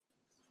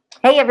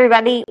Hey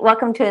everybody,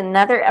 welcome to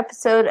another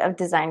episode of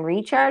Design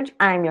Recharge.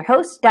 I'm your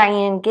host,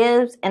 Diane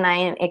Gibbs, and I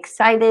am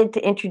excited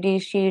to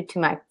introduce you to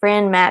my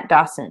friend, Matt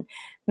Dawson.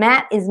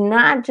 Matt is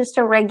not just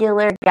a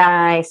regular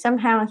guy.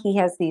 Somehow he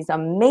has these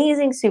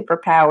amazing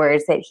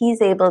superpowers that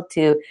he's able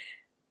to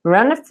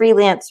run a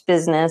freelance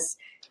business,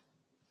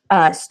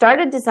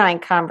 start a design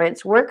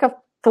conference, work a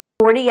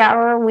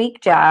 40-hour-a-week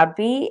job,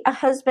 be a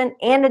husband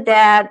and a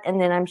dad, and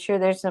then I'm sure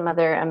there's some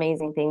other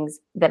amazing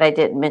things that I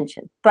didn't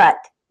mention. But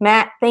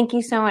Matt, thank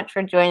you so much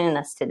for joining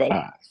us today.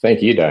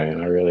 Thank you,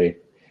 Diane. I really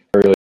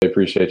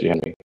appreciate you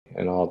having me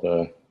and all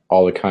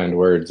the kind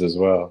words as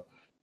well.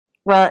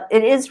 Well,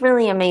 it is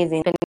really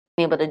amazing being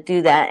able to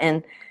do that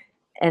and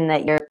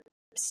that you're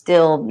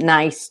still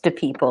nice to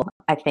people,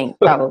 I think,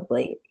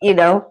 probably,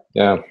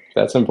 Yeah,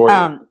 that's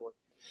important.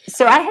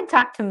 So I had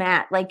talked to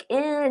Matt like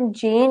in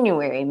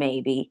January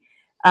maybe,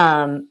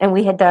 and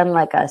we had done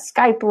like a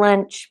Skype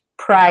lunch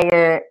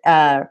prior,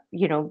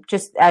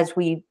 just as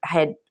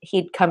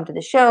he'd come to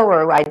the show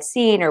or I'd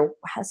seen or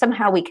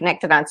somehow we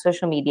connected on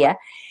social media.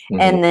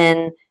 Mm-hmm. And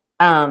then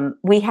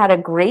we had a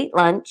great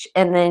lunch,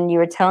 and then you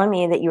were telling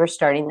me that you were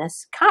starting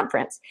this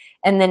conference.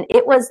 And then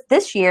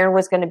this year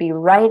was going to be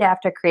right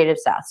after Creative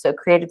South. So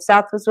Creative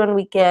South was one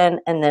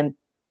weekend, and then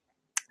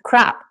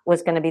Crop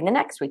was going to be the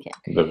next weekend.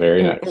 The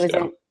very next,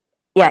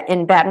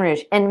 in Baton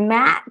Rouge. And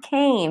Matt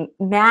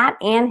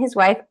and his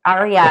wife,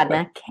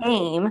 Ariadna,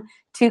 came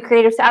to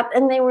Creative South,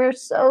 and they were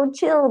so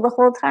chill the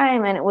whole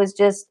time. And it was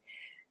just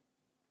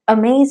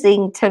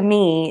amazing to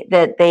me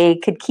that they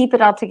could keep it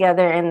all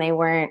together, and they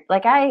weren't,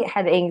 like, I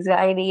had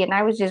anxiety, and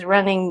I was just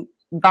running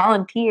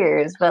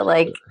volunteers, but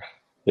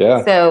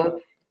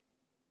so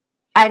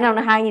I don't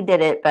know how you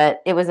did it,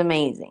 but it was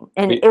amazing.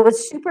 And it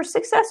was super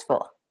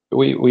successful.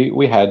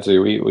 We had to.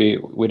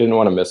 We didn't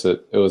want to miss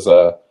it. It was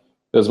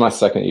my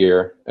second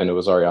year, and it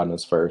was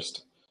Ariadna's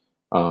first.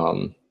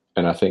 And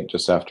I think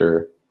just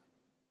after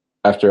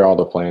all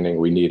the planning,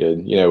 we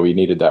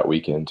needed that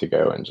weekend to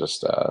go and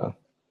just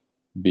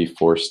be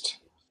forced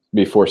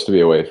to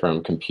be away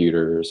from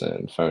computers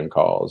and phone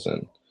calls,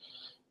 and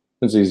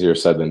it's easier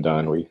said than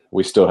done.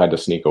 We still had to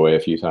sneak away a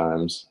few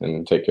times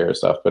and take care of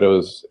stuff, but it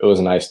was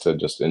nice to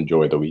just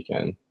enjoy the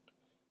weekend.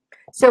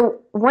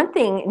 So one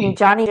thing, and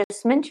Johnny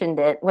just mentioned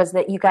it, was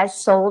that you guys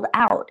sold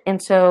out.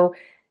 And so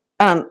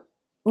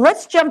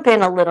let's jump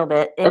in a little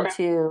bit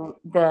into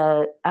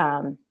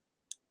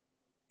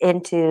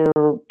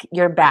into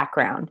your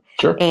background.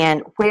 Sure.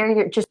 And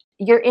where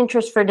your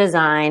interest for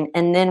design,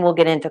 and then we'll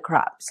get into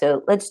Crop.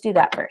 So let's do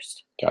that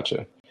first.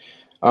 Gotcha.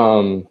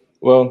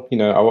 Well,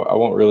 I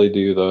won't really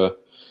do the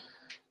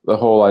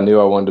whole I knew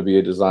I wanted to be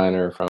a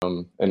designer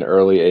from an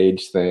early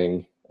age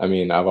thing. I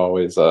mean, I've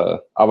always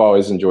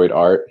enjoyed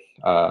art.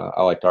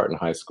 I liked art in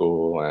high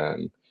school,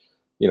 and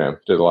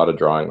did a lot of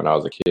drawing when I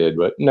was a kid,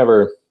 but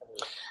never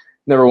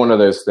one of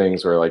those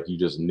things where like you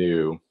just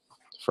knew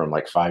from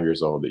like 5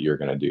 years old that you're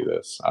going to do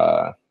this.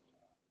 I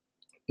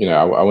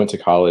went to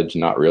college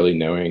not really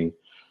knowing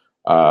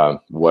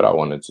what I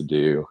wanted to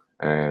do,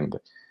 and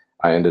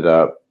I ended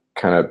up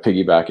kind of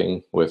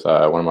piggybacking with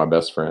one of my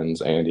best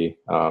friends, Andy.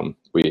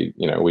 We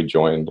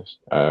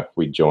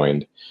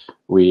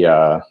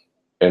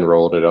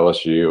enrolled at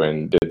LSU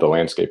and did the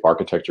landscape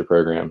architecture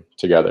program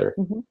together.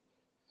 Mm-hmm.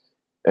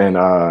 And,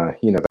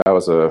 that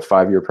was a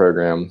 5-year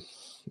program.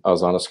 I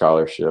was on a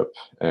scholarship,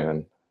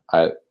 and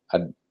I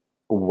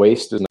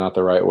waste is not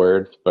the right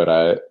word, but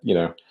I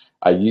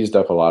used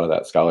up a lot of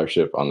that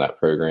scholarship on that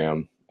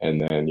program. And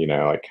then,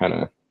 I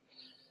kind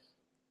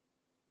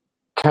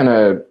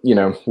of,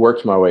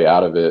 worked my way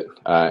out of it.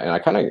 And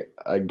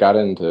I got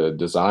into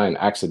design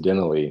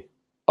accidentally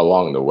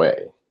along the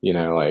way,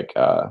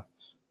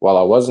 while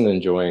I wasn't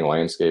enjoying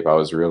landscape, I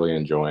was really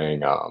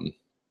enjoying,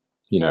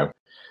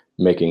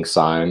 making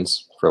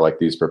signs for like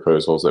these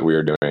proposals that we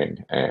were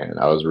doing. And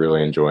I was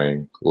really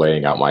enjoying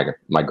laying out my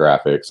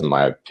graphics and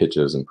my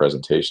pitches and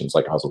presentations.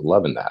 Like I was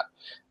loving that.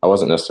 I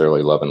wasn't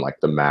necessarily loving like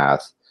the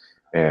math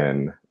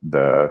and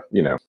the,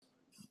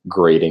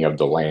 grading of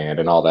the land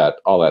and all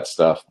that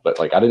stuff. But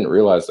like, I didn't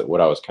realize that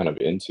what I was kind of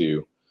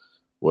into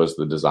was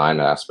the design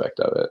aspect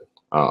of it.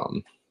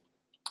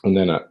 And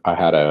then I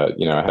had a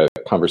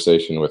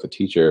conversation with a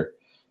teacher,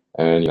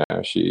 and,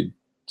 she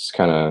just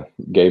kind of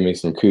gave me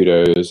some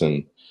kudos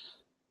and,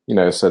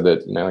 said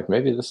that, like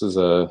maybe this is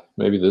a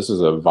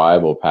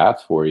viable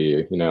path for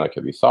you, like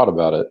have you thought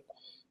about it?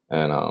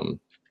 And,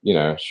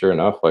 sure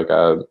enough, like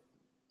I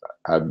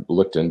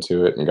looked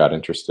into it and got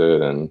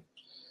interested. And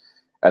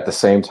at the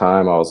same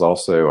time, I was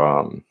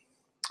also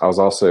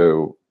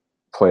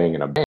playing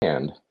in a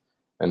band.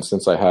 And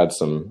since I had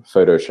some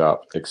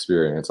Photoshop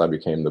experience, I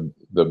became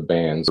the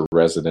band's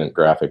resident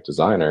graphic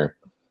designer.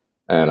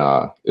 And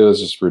it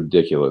was just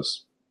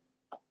ridiculous.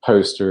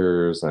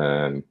 Posters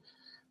and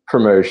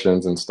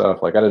promotions and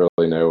stuff. Like I didn't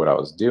really know what I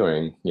was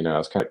doing. I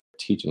was kind of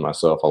teaching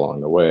myself along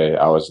the way.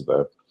 I was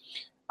the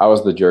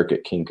jerk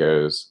at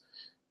Kinko's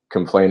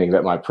complaining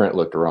that my print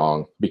looked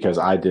wrong because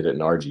I did it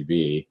in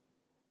RGB.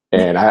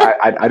 And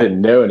I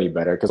didn't know any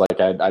better because like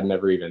I'd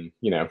never even,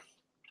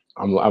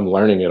 I'm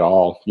learning it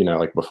all,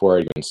 like before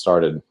I even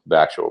started the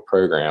actual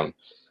program.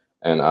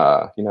 And,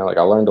 like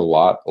I learned a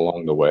lot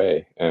along the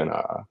way. And,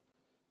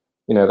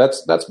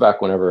 that's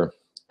back whenever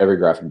every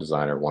graphic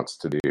designer wants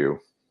to do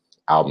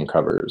album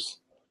covers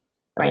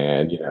Right.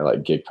 and,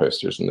 like gig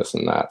posters and this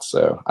and that.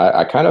 So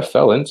I kind of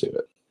fell into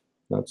it.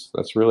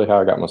 That's really how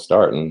I got my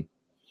start. And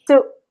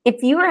So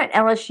if you were at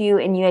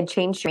LSU and you had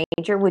changed your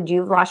major, would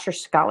you have lost your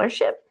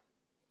scholarship?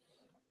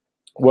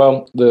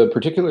 well, the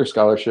particular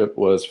scholarship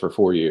was for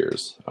 4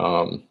 years.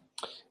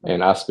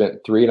 And I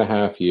spent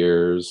 3.5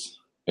 years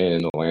in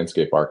the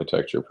landscape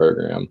architecture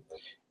program.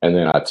 And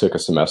then I took a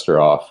semester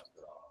off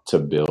to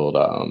build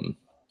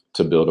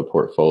a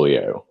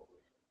portfolio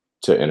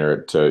to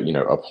enter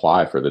to,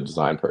 apply for the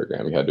design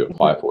program. You had to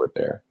apply for it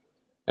there.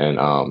 And,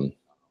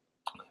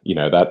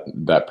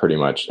 that pretty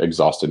much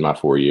exhausted my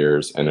 4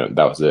 years, and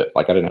that was it.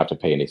 Like I didn't have to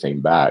pay anything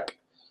back.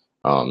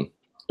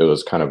 It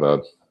was kind of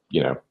a,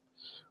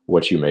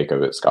 what you make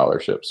of it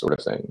scholarship sort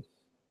of thing.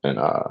 And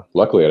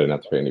luckily I didn't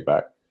have to pay any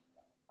back.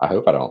 I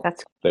hope I don't.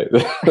 That's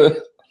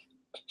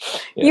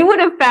Yeah. You would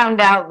have found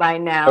out by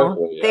now.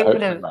 Hopefully, yeah, They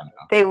would hopefully have. by now.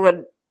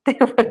 They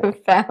would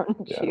have found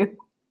Yeah. you.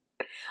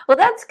 Well,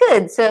 that's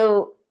good.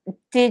 So,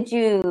 did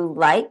you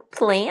like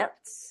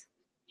plants?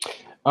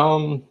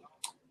 I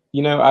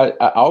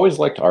always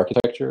liked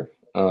architecture.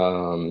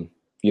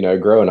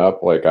 Growing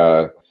up, like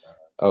I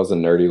was a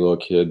nerdy little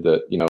kid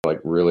that, like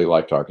really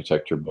liked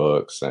architecture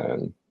books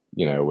and,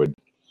 would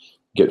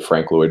get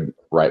Frank Lloyd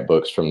Wright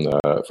books from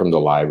the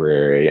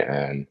library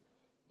and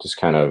just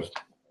kind of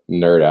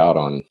nerd out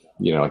on,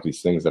 like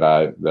these things that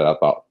I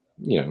thought,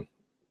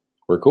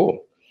 were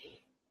cool.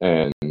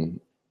 And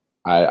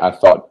I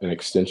thought an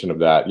extension of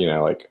that,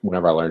 like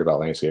whenever I learned about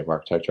landscape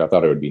architecture, I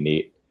thought it would be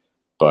neat,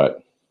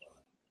 but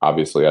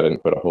obviously I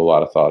didn't put a whole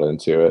lot of thought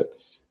into it.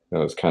 It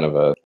was kind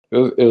of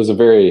it was a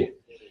very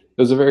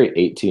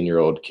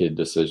 18-year-old kid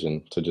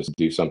decision to just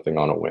do something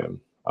on a whim.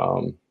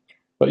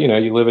 But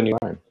you live and you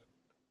learn.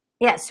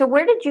 Yeah. So,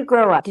 where did you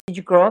grow up? Did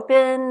you grow up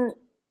in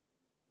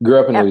Grew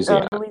up in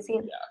Louisiana.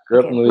 Louisiana? Yeah, grew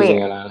up Okay, in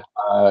Louisiana,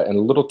 in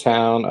a little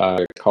town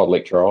called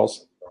Lake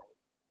Charles,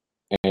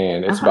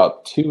 and it's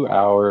about 2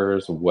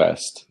 hours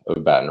west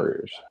of Baton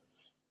Rouge.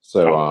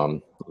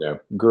 So,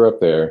 grew up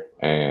there,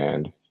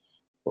 and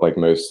like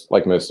most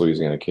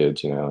Louisiana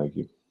kids, like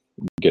you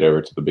get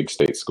over to the big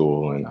state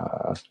school and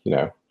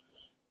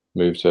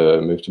move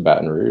to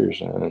Baton Rouge,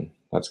 and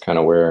that's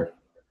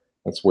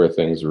where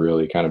things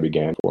really kind of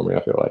began for me,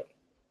 I feel like.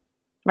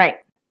 Right.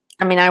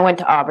 I mean, I went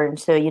to Auburn,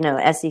 so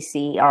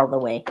SEC all the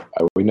way.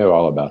 We know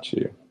all about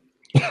you.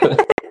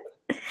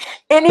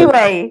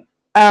 Anyway,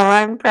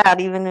 I'm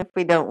proud even if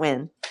we don't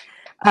win.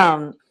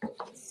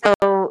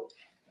 So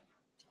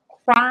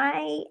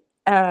why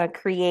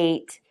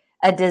create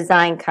a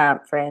design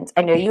conference?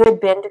 I know you had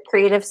been to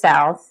Creative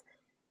South.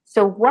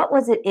 So what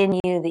was it in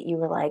you that you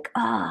were like,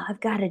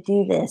 I've got to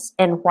do this?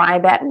 And why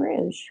Baton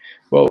Rouge?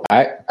 Well,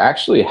 I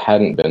actually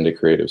hadn't been to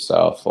Creative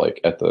South like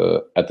at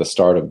the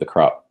start of the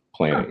crop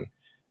planning.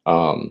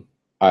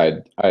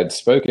 I'd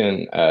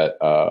spoken at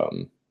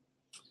a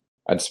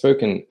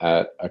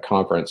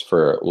conference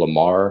for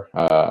Lamar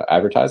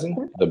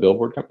Advertising, the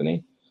billboard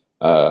company.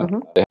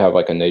 They have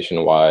like a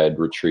nationwide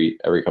retreat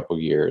every couple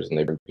of years, and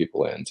they bring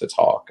people in to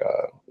talk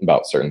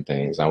about certain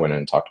things. I went in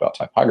and talked about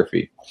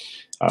typography.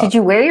 Did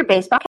you wear your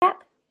baseball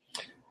cap?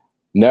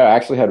 No, I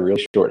actually had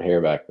really short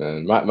hair back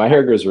then. My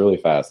hair grows really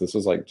fast. This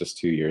was like just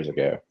 2 years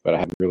ago, but I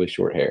had really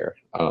short hair.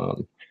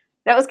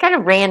 That was kind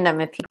of random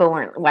if people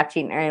weren't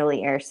watching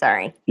earlier.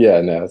 Sorry.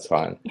 Yeah, no, it's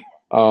fine.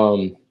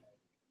 And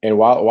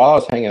while I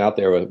was hanging out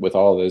there with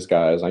all of those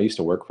guys, I used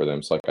to work for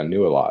them, so like I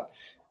knew a lot.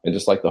 And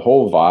just like the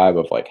whole vibe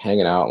of like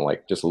hanging out and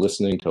like just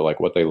listening to like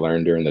what they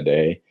learned during the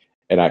day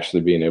and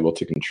actually being able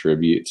to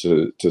contribute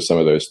to some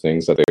of those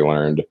things that they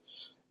learned,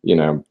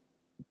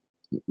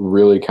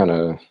 really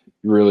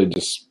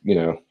just,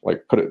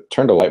 like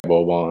turned a light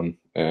bulb on.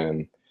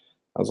 And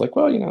I was like,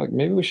 well, like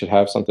maybe we should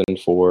have something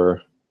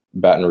for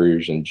Baton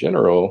Rouge in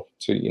general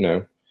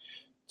to,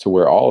 to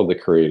where all of the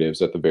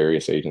creatives at the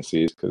various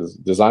agencies, because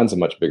design's a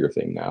much bigger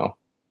thing now.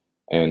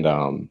 And,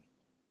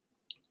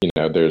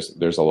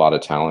 there's a lot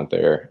of talent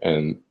there.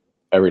 And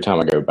every time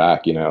I go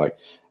back, like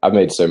I've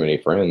made so many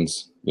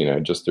friends,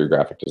 just through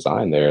graphic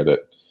design there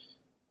that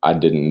I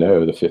didn't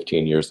know the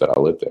 15 years that I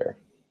lived there.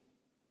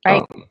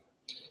 Right.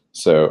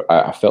 So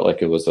I felt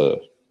like it was a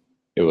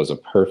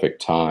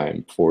perfect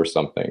time for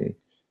something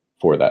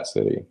for that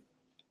city.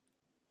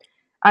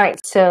 All right.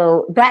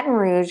 So Baton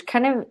Rouge,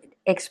 kind of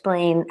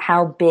explain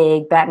how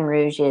big Baton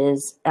Rouge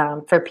is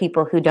for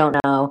people who don't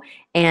know.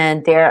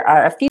 And there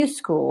are a few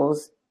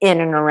schools in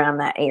and around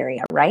that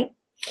area, right?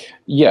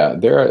 Yeah,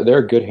 there are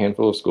a good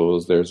handful of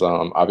schools. There's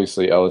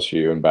obviously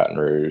LSU in Baton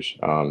Rouge.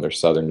 There's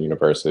Southern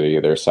University.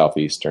 There's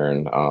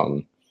Southeastern,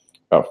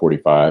 about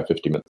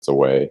 50 minutes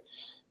away.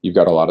 You've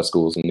got a lot of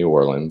schools in New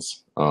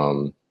Orleans.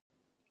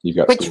 You've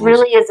got which schools,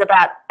 really is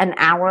about an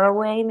hour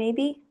away,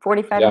 maybe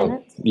 45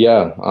 minutes.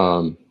 Yeah,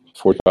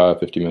 45,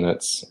 50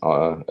 minutes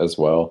as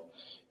well.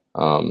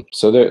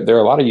 So there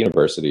are a lot of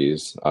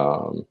universities.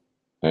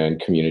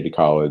 and community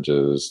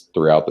colleges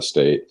throughout the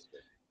state.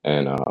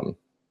 And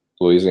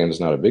Louisiana is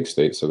not a big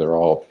state, so they're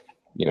all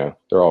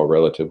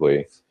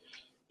relatively,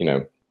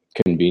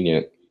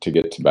 convenient to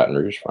get to Baton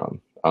Rouge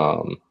from.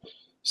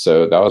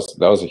 So that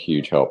was a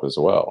huge help as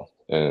well.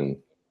 And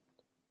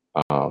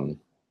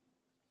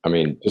I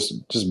mean,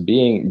 just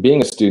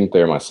being a student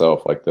there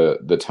myself, like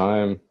the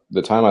time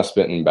I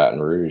spent in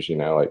Baton Rouge,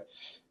 like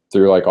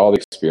through like all the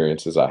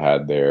experiences I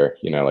had there,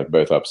 like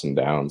both ups and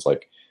downs,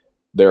 like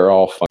they're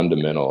all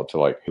fundamental to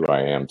like who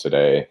I am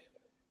today.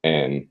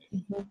 And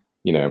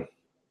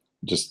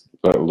just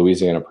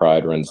Louisiana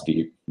pride runs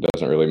deep. It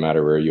doesn't really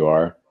matter where you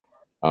are.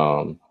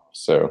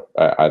 So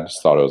I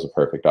just thought it was a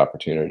perfect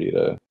opportunity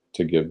to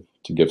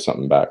give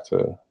something back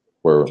to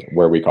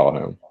where we call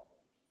home.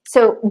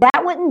 So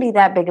that wouldn't be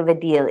that big of a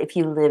deal if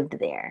you lived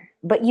there,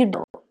 but you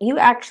don't. You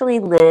actually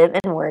live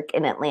and work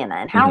in Atlanta.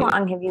 And how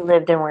long have you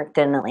lived and worked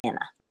in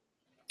Atlanta?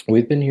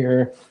 We've been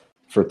here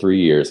for 3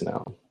 years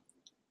now.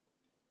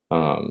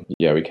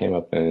 We came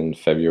up in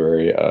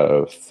February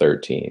of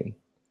 13.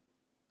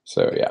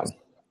 So yeah.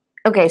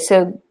 Okay,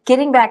 so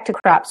getting back to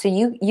Crop, so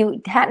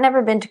you had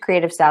never been to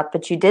Creative South,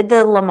 but you did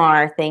the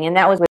Lamar thing, and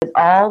that was with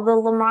all the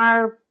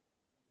Lamar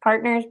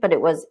partners, but it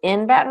was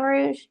in Baton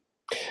Rouge?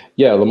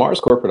 Yeah, Lamar's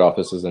corporate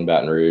office is in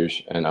Baton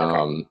Rouge, and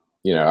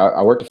Okay.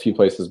 I worked a few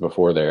places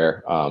before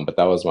there, but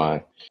that was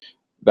my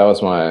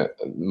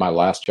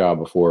last job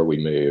before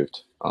we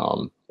moved,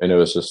 and it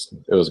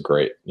was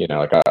great.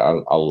 Like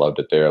I loved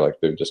it there. Like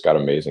they've just got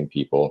amazing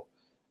people,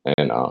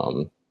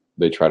 and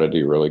they try to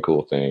do really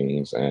cool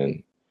things,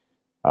 and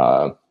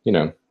I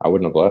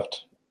wouldn't have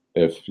left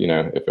if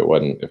it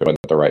wasn't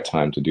the right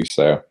time to do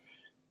so.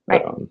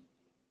 Right.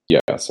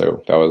 But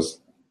so that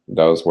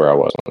was where I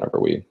was whenever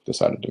we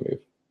decided to move.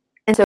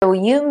 And so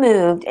you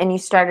moved and you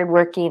started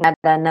working at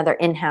another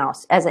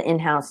as an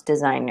in-house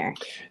designer.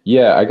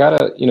 Yeah,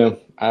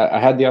 I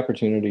had the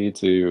opportunity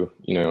to,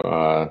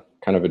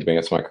 kind of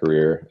advance my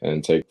career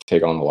and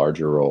take on a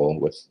larger role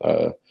with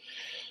a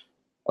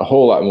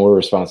whole lot more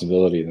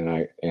responsibility than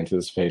I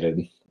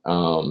anticipated.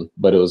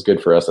 But it was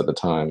good for us at the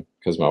time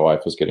because my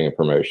wife was getting a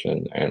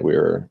promotion and we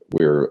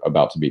were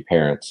about to be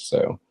parents.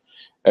 So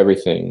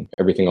everything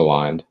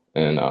aligned.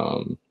 And,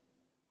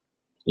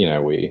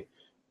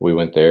 we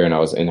went there and I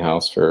was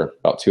in-house for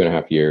about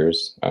 2.5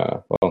 years.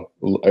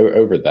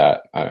 Over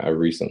that, I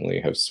recently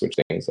have switched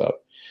things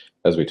up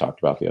as we talked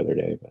about the other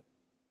day. But.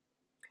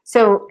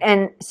 So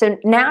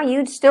now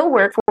you still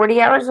work 40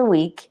 hours a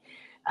week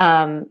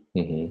at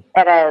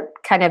a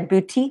kind of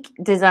boutique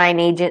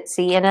design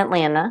agency in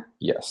Atlanta.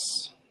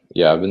 Yes.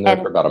 Yeah, I've been there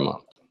for about a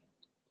month.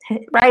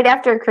 Right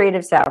after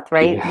Creative South,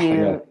 right?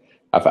 Yeah.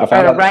 I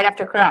found out right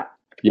after Crop.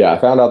 Yeah, I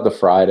found out the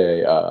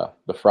Friday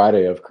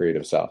of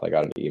Creative South. I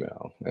got an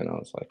email, and I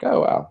was like, "Oh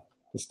wow,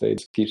 this day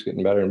just keeps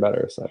getting better and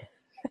better." So,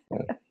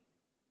 yeah.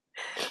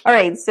 All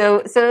right, so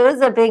it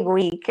was a big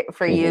week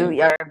for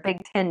you, or a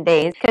big 10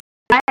 days.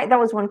 That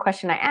was one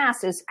question I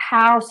asked: is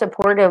how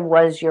supportive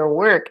was your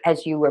work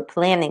as you were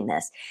planning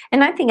this?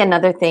 And I think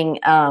another thing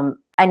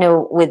I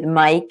know with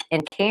Mike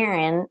and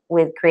Karen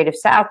with Creative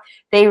South,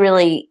 they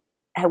really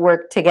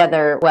work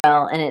together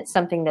well, and it's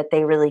something that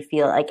they really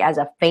feel like as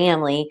a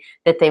family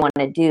that they want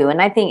to do. And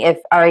I think if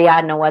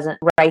Ariadna wasn't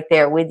right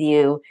there with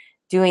you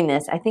doing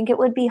this, I think it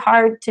would be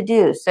hard to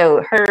do.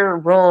 So her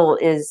role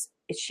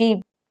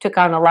she took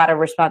on a lot of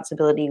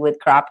responsibility with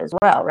Crop as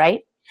well,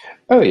 right?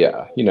 Oh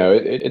yeah,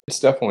 it's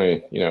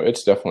definitely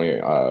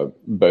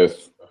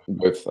both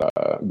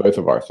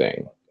of our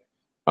thing.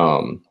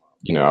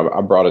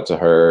 I brought it to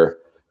her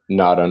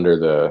not under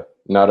the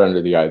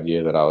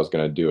idea that I was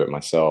going to do it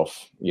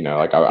myself.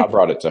 I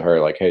brought it to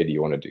her like, hey, do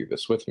you want to do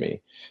this with me?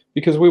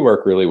 Because we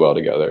work really well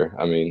together.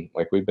 I mean,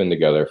 like we've been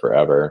together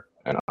forever,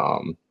 and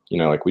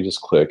like we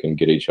just click and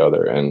get each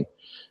other, and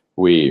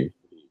we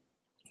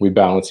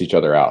balance each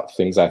other out.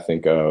 Things I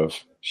think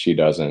of, she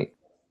doesn't.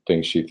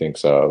 Things she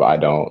thinks of, I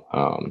don't.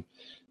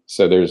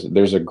 So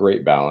there's a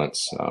great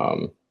balance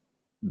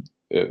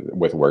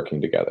with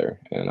working together,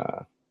 and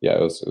it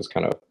was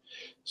kind of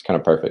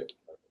perfect.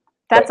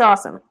 That's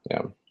awesome.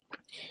 Yeah.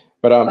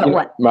 But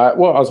what? I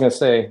was gonna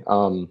say,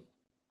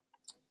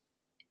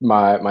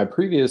 my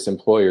previous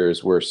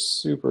employers were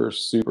super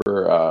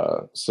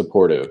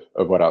supportive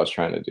of what I was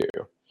trying to do,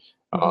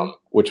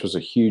 which was a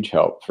huge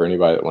help for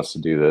anybody that wants to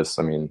do this.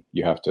 I mean,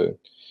 you have to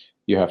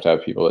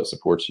have people that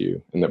support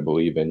you and that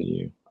believe in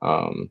you.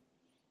 And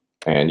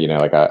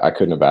like I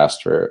couldn't have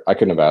asked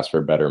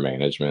for better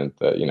management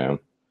that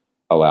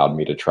allowed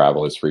me to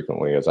travel as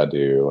frequently as I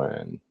do,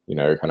 and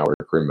kind of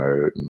work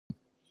remote and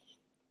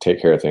take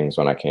care of things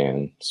when I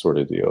can, sort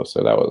of deal.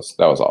 So that was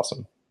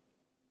awesome.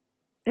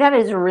 That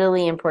is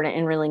really important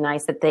and really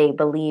nice that they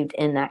believed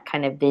in that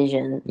kind of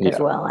vision as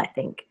well, I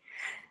think.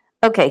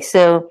 Okay,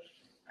 so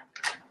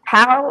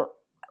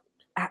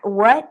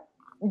what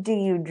do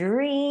you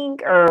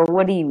drink, or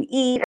what do you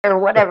eat, or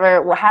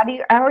whatever? Well, how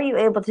are you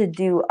able to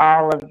do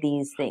all of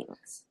these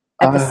things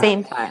at the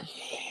same time?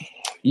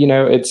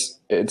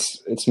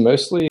 It's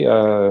mostly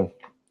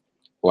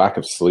lack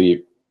of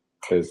sleep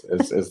is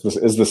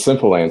the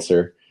simple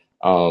answer.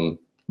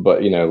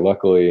 But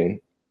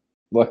luckily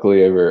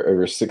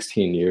over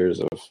 16 years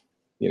of,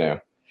 you know,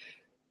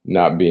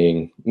 not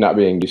being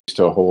used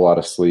to a whole lot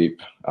of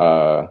sleep,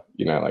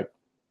 like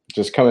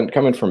just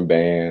coming from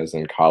bands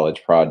and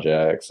college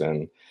projects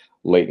and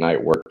late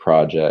night work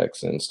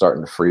projects and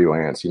starting to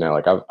freelance,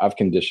 like I've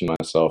conditioned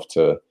myself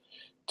to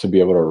be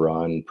able to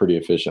run pretty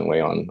efficiently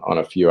on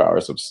a few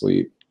hours of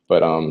sleep.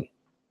 But I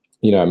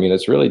mean,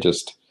 it's really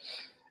just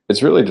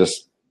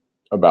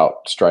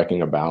about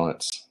striking a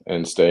balance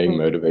and staying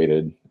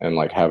motivated and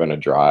like having a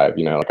drive.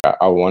 Like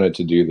I wanted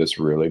to do this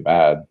really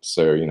bad,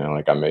 so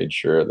like I made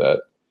sure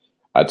that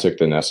I took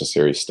the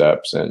necessary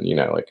steps. And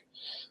like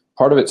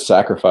part of it's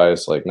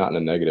sacrifice, like not in a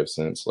negative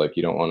sense. Like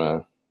you don't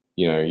want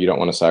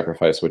to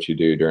sacrifice what you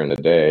do during the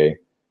day.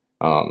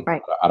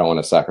 Right. I don't want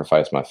to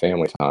sacrifice my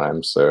family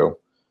time, so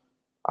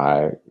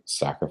I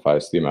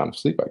sacrifice the amount of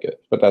sleep I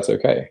get, but that's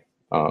okay.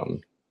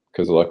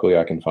 Because luckily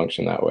I can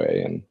function that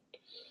way. And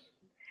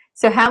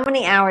so how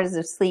many hours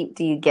of sleep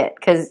do you get?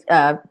 Because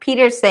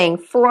Peter's saying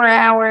 4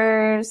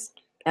 hours,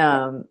 3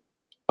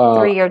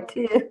 or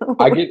 2.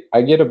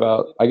 I get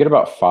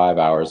about 5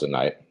 hours a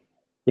night,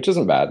 which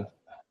isn't bad.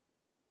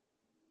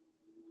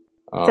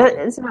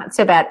 It's not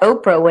so bad.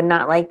 Oprah would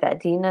not like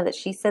that. Do you know that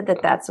she said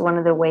that that's one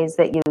of the ways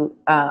that you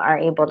are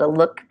able to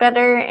look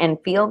better and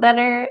feel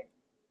better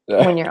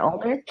when you're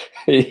older?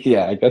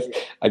 Yeah,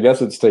 I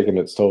guess it's taken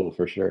its toll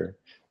for sure.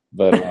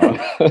 But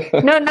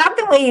no, not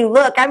the way you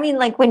look. I mean,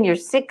 like when you're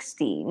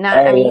 60. You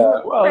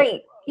look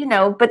great,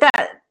 But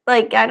that,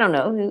 like, I don't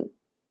know.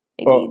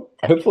 Well,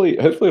 hopefully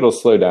it'll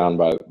slow down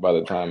by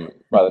the time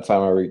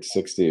I reach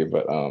 60.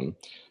 But I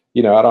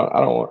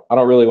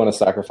don't really want to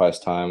sacrifice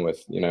time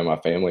with my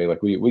family.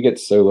 Like we get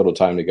so little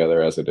time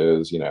together as it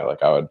is.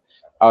 Like I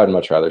would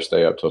much rather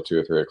stay up till 2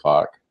 or 3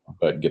 o'clock,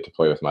 but get to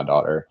play with my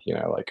daughter.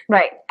 Like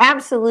right,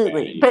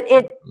 absolutely. But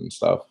and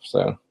stuff.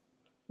 So.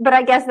 But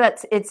I guess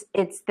it's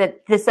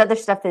that this other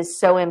stuff is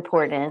so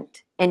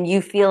important, and you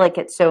feel like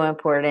it's so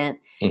important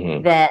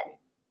that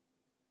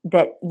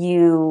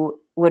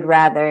you would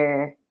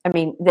rather. I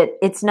mean, that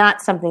it's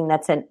not something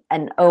that's an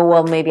oh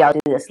well, maybe I'll do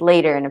this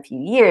later in a few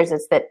years.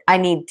 It's that I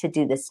need to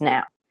do this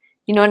now.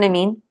 You know what I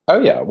mean? Oh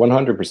yeah,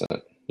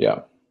 100%. Yeah.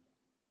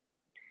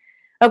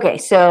 Okay,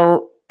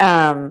 so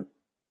so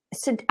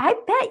I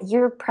bet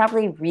you're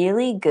probably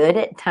really good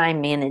at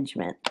time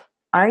management.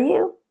 Are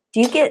you?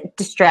 Do you get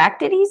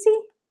distracted easy?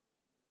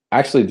 I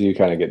actually do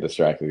kind of get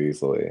distracted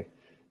easily,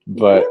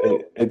 but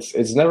really?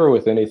 it's never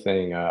with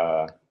anything.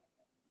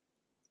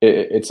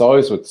 It's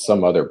always with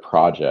some other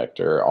project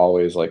or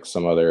always like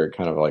some other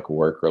kind of like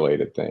work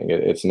related thing.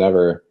 It's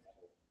never,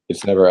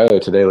 oh,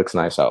 today looks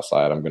nice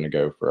outside, I'm going to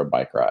go for a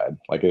bike ride.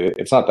 Like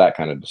it's not that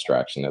kind of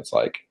distraction. It's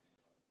like,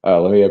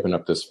 let me open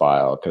up this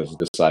file because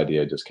this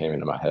idea just came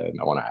into my head and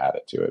I want to add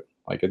it to it.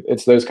 Like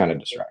it's those kind of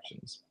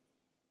distractions.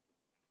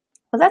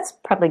 Well, that's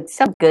probably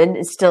some good.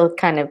 It's still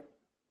kind of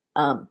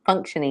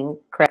functioning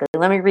correctly.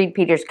 Let me read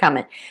Peter's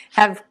comment.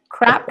 Have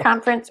crap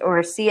conference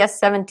or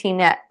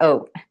CS17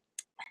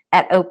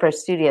 at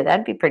Oprah's studio.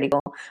 That'd be pretty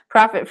cool.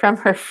 Profit from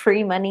her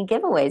free money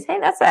giveaways.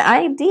 Hey, that's an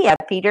idea,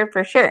 Peter,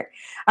 for sure.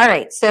 All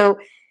right. So,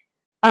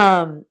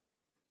 how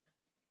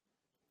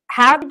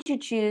did you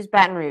choose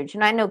Baton Rouge?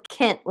 And I know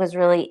Kent was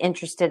really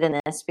interested in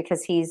this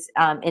because he's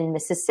in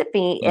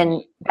Mississippi,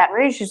 and Baton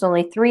Rouge is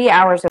only 3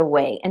 hours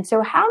away. And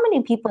so how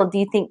many people do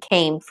you think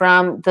came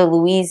from the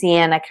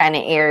Louisiana kind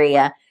of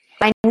area?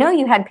 I know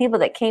you had people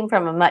that came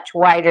from a much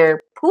wider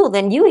pool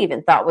than you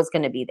even thought was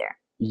going to be there.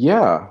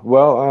 Yeah,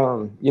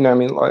 well, I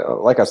mean,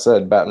 like I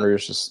said, Baton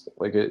Rouge is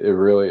like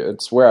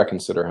it's where I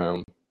consider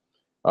home.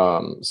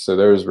 So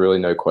there was really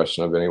no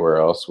question of anywhere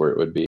else where it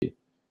would be.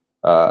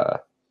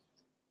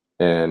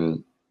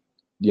 And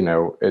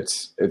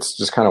it's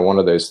just kind of one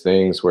of those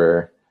things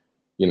where,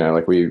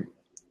 like we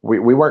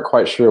weren't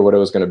quite sure what it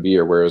was going to be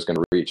or where it was going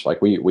to reach. Like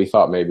we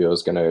thought maybe it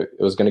was going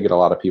to get a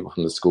lot of people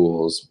from the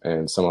schools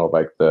and some of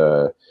like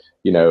the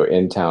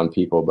in-town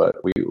people, but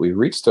we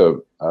reached a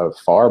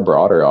far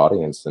broader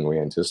audience than we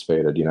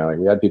anticipated. Like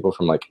we had people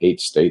from like 8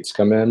 states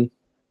come in,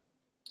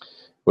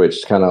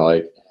 which kind of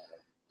like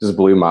just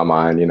blew my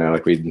mind.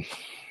 Like we'd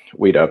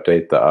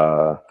update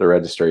the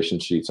registration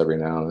sheets every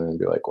now and then and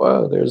be like,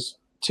 well, there's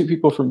 2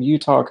 people from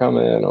Utah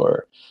coming,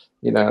 or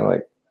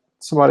like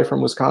somebody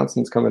from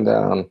Wisconsin's coming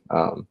down,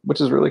 which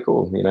is really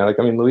cool. Like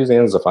I mean,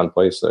 Louisiana's a fun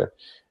place, so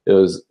it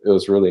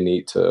was really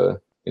neat to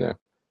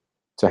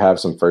to have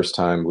some first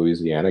time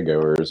Louisiana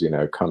goers,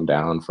 come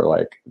down for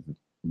like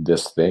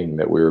this thing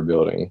that we were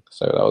building.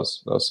 So that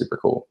was super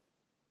cool.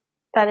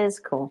 That is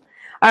cool.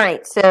 All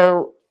right.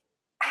 So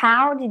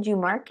how did you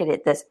market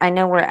it this? I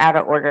know we're out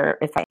of order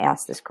if I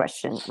ask this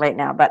question right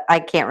now, but I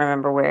can't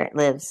remember where it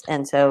lives.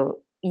 And so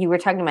you were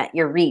talking about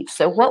your reach.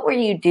 So what were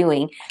you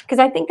doing? Because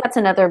I think that's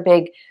another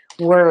big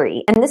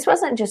worry. And this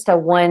wasn't just a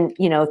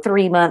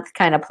 3-month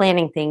kind of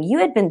planning thing. You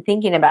had been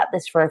thinking about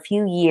this for a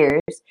few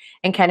years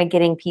and kind of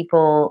getting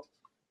people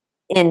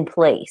in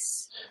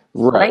place,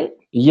 right?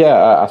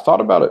 Yeah, I thought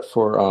about it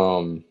for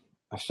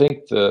I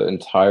think the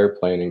entire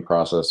planning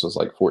process was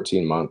like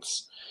 14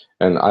 months,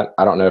 And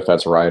I don't know if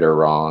that's right or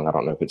wrong. I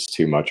don't know if it's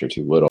too much or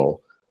too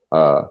little.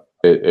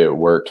 It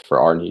worked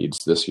for our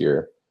needs this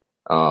year.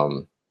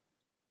 Um,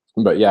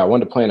 but yeah, I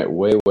wanted to plan it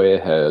way, way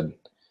ahead.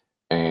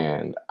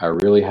 And I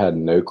really had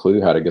no clue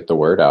how to get the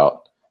word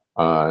out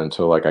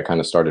until like I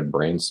kind of started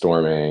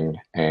brainstorming.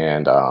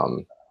 And,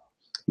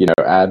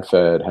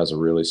 AdFed has a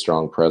really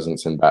strong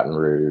presence in Baton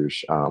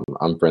Rouge.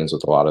 I'm friends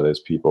with a lot of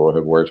those people,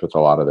 have worked with a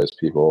lot of those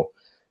people.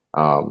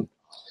 Um,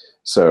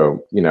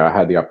 so, I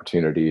had the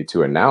opportunity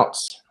to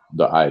announce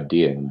the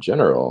idea in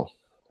general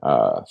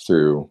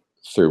through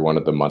one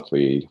of the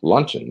monthly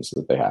luncheons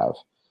that they have,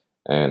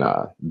 and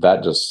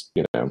that just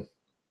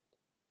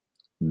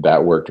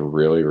that worked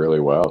really really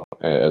well.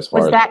 As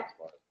far Was as that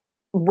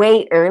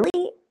way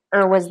early,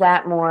 or was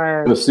that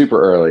more? it was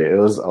super early. It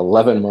was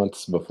 11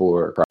 months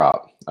before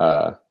crop.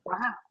 Wow.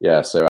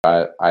 Yeah, so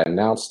I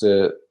announced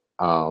it.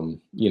 Not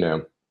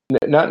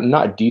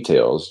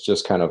details,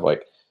 just kind of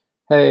like,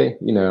 hey,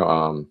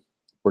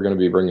 we're going to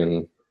be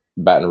bringing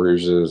Baton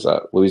Rouge's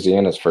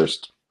Louisiana's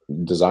first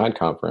design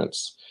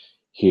conference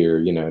here,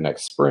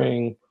 next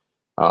spring.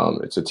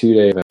 It's a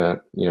 2-day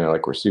event.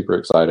 Like we're super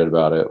excited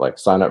about it. Like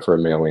sign up for a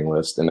mailing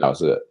list, and that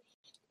was it.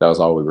 That was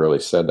all we really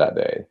said that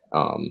day.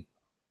 And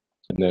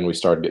then we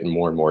started getting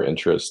more and more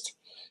interest,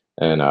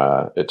 and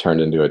it turned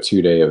into a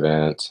 2-day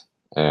event.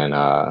 And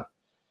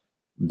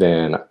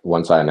then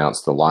once I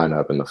announced the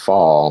lineup in the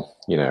fall,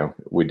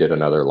 we did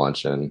another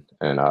luncheon,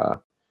 and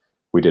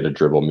we did a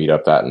dribble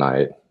meetup that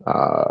night.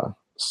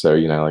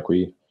 Like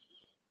we,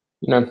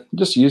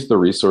 just use the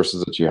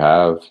resources that you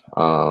have.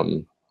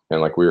 And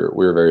like we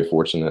were very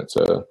fortunate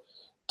to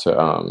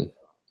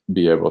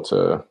be able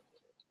to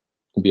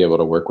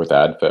work with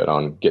AdFed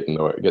on getting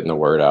the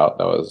word out.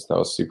 That was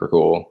super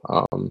cool.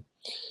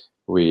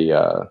 We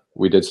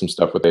did some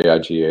stuff with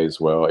AIGA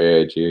as well.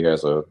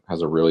 AIGA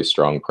has a really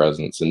strong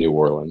presence in New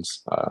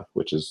Orleans,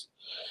 which is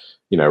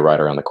right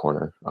around the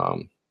corner.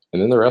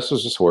 And then the rest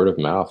was just word of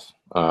mouth,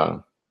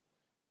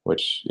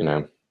 which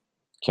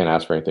can't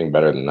ask for anything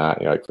better than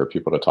that. Like for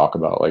people to talk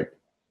about like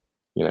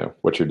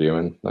what you're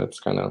doing. That's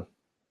kind of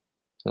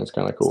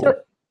cool. So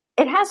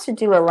it has to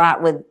do a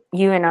lot with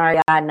you and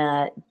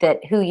Ariadna,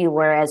 that who you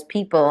were as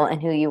people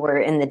and who you were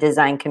in the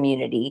design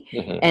community.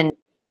 Mm-hmm. And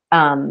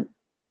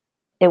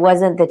it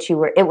wasn't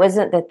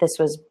that this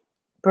was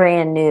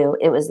brand new.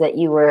 It was that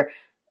you were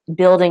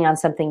building on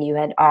something you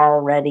had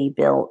already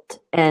built.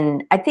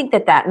 And I think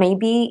that may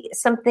be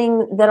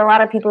something that a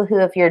lot of people who,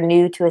 if you're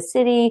new to a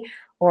city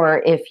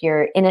or if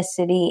you're in a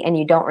city and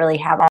you don't really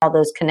have all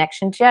those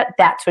connections yet,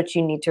 that's what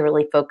you need to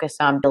really focus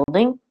on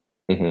building.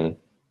 Mm-hmm.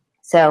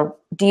 So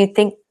do you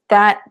think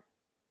that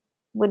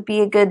would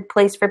be a good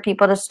place for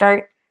people to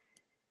start?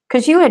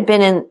 Because you had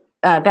been in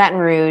Baton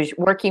Rouge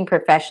working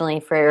professionally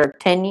for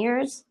 10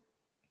 years.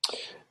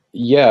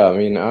 Yeah, I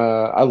mean,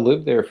 I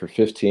lived there for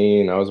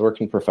 15. I was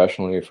working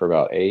professionally for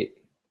about 8.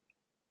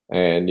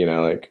 And,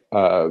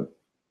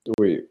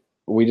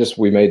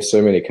 we made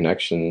so many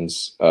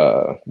connections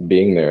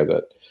being there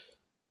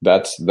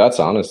that's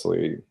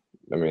honestly,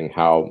 I mean,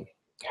 how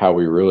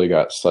we really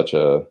got such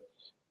a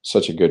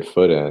good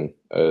foot in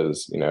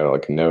is,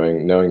 like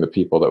knowing the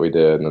people that we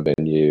did and the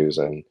venues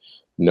and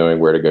knowing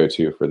where to go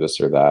to for this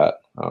or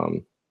that.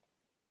 And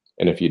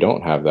if you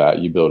don't have that,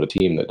 you build a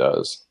team that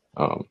does.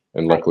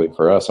 And luckily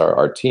for us,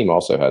 our team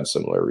also had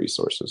similar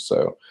resources.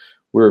 So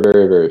we were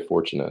very, very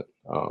fortunate,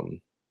 to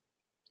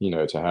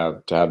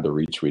have the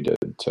reach we did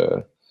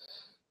to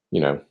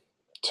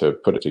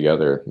put it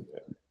together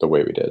the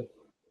way we did.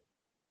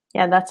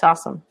 Yeah, that's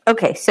awesome.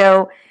 Okay.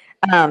 So,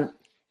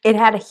 it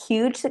had a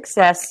huge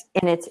success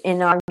in its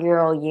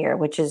inaugural year,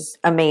 which is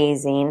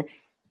amazing.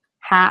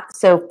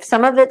 So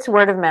some of it's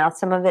word of mouth,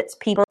 some of it's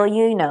people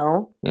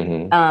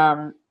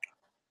Mm-hmm.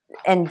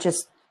 And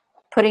just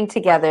putting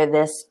together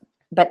this.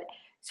 But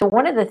so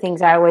one of the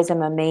things I always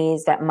am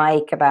amazed at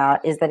Mike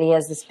about is that he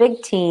has this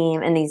big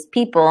team and these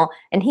people,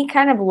 and he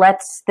kind of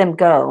lets them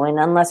go. And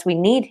unless we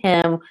need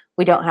him,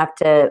 we don't have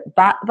to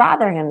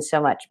bother him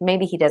so much.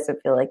 Maybe he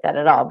doesn't feel like that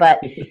at all. But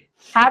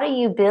how do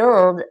you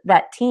build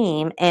that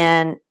team?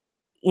 And,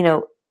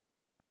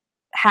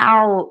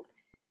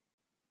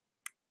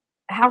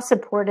 how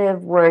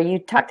supportive were you?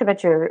 Talked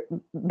about your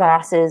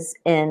bosses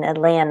in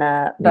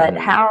Atlanta, but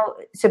Mm-hmm. how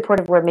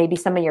supportive were maybe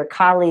some of your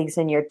colleagues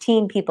and your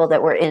team people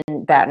that were in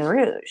Baton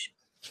Rouge?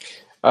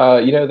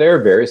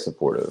 They're very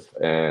supportive,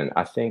 and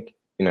I think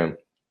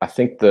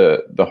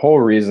the whole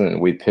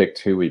reason we picked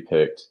who we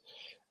picked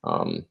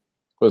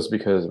was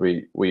because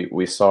we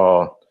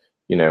saw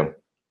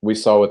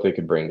what they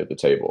could bring to the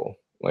table.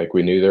 Like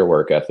we knew their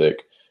work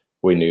ethic,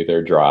 we knew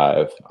their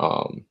drive,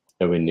 and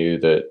we knew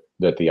that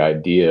the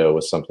idea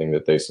was something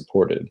that they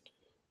supported.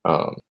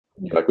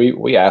 Like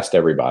we asked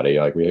everybody,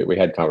 like we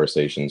had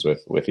conversations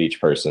with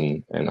each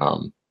person, and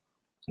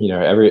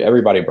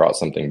everybody brought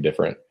something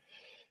different.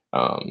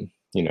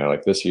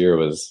 Like this year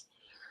was,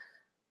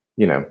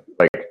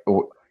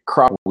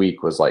 crop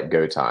week was like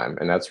go time,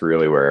 and that's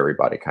really where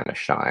everybody kind of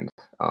shined.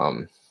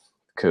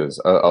 Because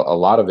a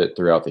lot of it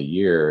throughout the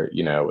year,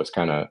 was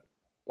kind of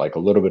like a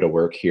little bit of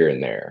work here and there. Um, and then, like, we asked everybody, like we had conversations with each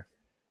person, and you know, everybody brought something different. You know, like this year was, like go time, and that's really where everybody kind of shined. Because a lot of it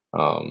throughout the year, was kind of like a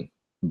little bit of work here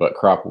and there. but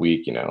crop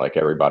week, like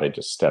everybody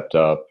just stepped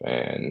up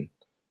and,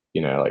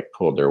 like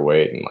pulled their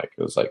weight, and like,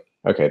 it was like,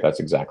 okay, that's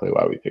exactly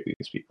why we pick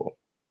these people.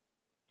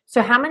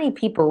 So how many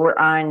people were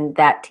on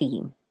that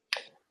team?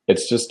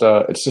 It's just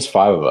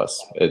five of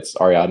us. It's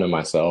Ariadna,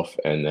 myself,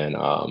 and then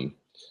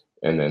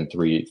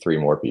three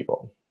more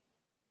people.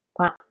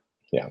 Wow.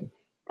 Yeah.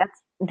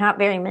 That's not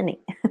very many.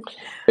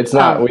 It's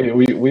not.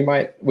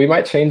 We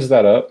might change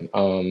that up.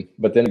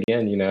 But then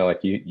again,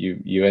 like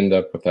you end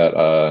up with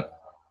that.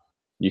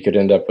 You could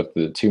end up with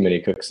the too many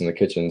cooks in the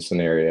kitchen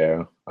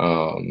scenario.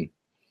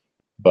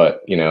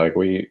 But like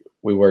we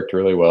worked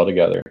really well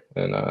together,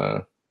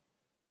 and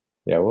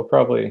yeah, we'll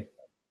probably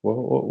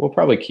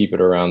keep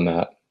it around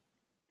that.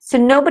 So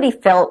nobody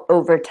felt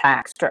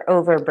overtaxed or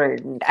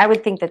overburdened. I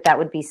would think that that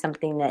would be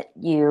something that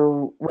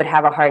you would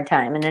have a hard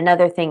time. And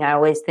another thing I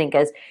always think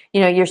is,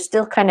 you're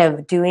still kind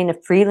of doing a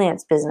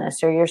freelance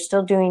business, or you're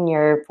still doing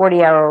your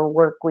 40-hour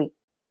work week.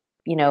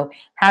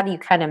 How do you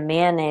kind of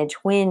manage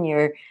when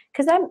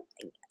I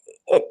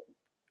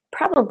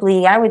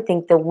would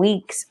think the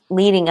weeks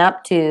leading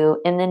up to,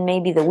 and then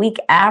maybe the week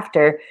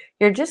after,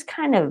 you're just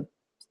kind of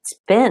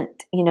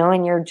spent,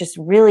 and you're just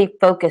really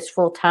focused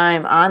full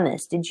time on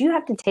this. Did you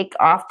have to take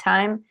off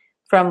time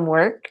from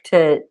work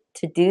to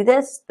do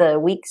this the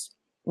weeks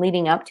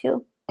leading up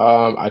to?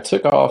 I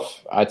took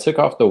off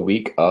the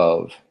week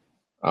of,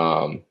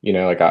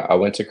 like I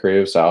went to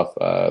Creative South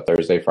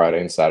Thursday,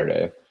 Friday, and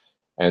Saturday,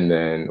 and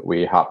then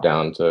we hopped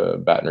down to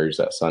Baton Rouge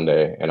that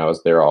Sunday, and I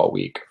was there all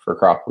week for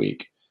crop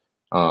week.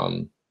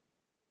 Um,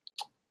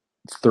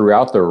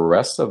 Throughout the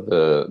rest of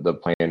the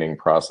planning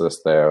process,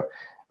 though,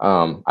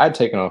 I had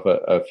taken off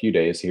a few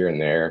days here and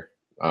there.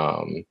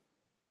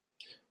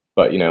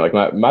 But like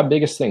my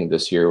biggest thing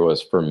this year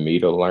was for me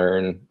to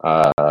learn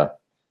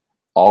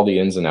all the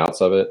ins and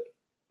outs of it,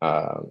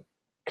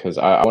 because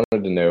I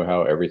wanted to know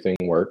how everything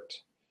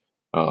worked.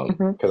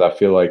 Because I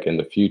feel like in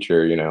the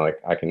future, like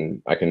I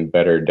can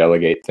better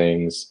delegate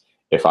things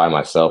if I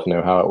myself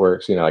know how it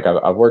works. Like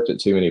I've worked at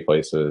too many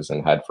places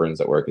and had friends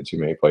that work at too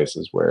many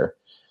places where,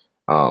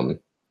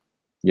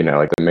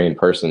 like the main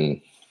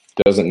person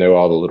doesn't know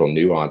all the little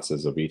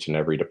nuances of each and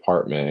every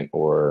department,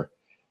 or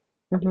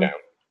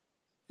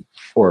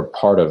or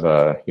part of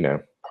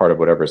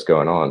whatever's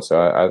going on.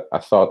 So I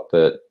thought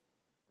that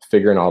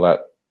figuring all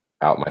that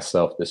out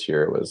myself this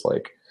year was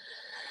like,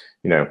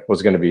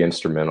 was going to be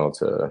instrumental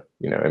to,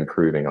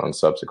 improving on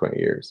subsequent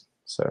years.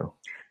 So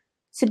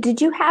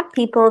did you have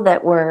people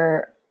that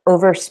were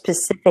over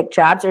specific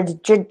jobs, or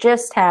did you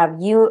just have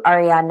you,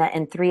 Ariadna,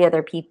 and three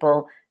other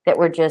people that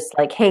were just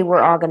like, hey,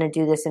 we're all going to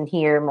do this in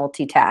here,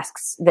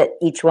 multitasks that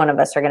each one of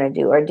us are going to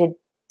do? Or did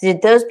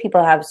those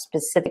people have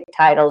specific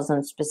titles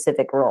and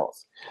specific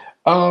roles?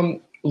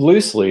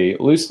 Loosely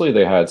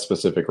they had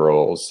specific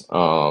roles.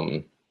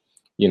 We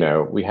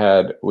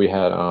had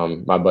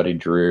my buddy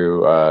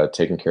Drew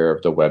taking care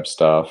of the web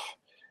stuff.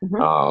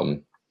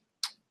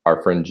 Our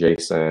friend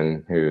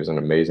Jason, who's an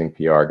amazing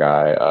PR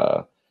guy,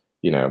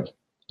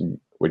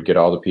 would get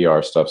all the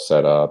PR stuff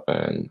set up,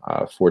 and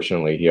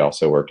fortunately he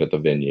also worked at the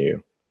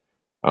venue.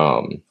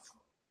 And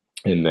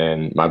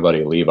then my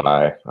buddy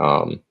Levi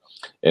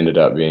ended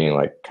up being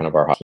like kind of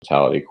our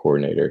hospitality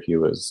coordinator. He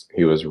was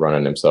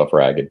running himself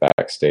ragged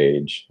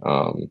backstage,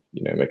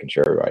 making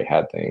sure everybody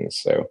had things.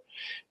 So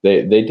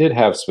they did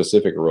have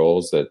specific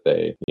roles that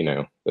they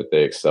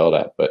excelled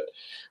at, but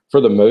for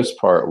the most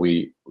part,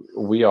 we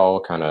all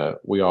kind of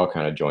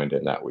joined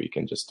in that week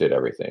and just did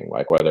everything,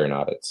 like whether or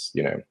not it's,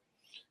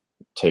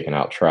 taking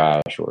out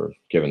trash or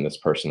giving this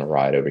person a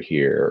ride over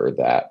here or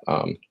that.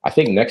 I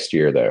think next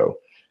year though,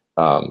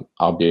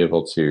 I'll be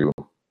able to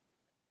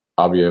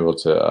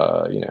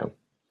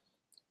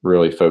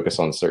really focus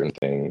on certain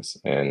things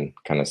and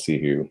kind of see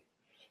who'd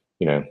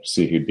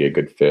be a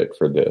good fit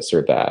for this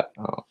or that.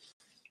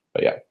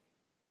 But yeah.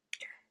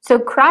 So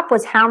crop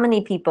was how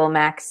many people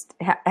maxed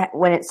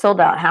when it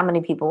sold out? How many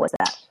people was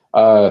that?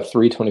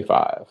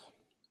 325.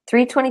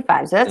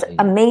 325. So that's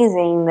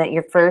amazing that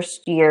your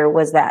first year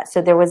was that.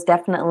 So there was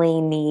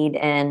definitely need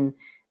and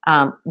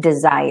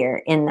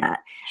desire in that.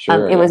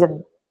 Sure, it was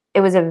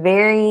a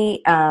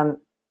very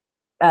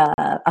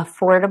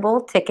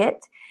affordable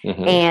ticket,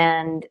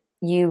 and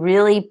you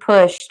really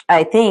pushed,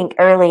 I think,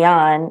 early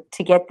on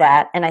to get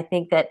that. And I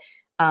think that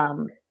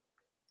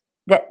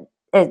that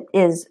it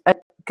is a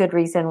good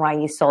reason why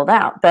you sold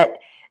out. But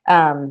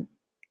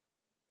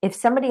if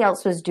somebody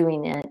else was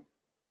doing it,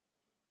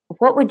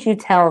 what would you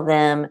tell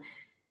them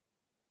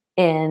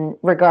in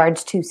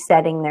regards to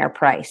setting their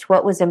price?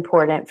 What was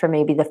important for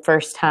maybe the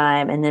first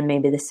time and then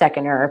maybe the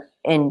second or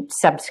in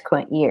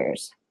subsequent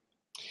years?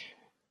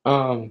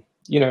 In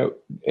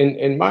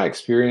my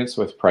experience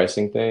with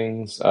pricing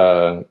things,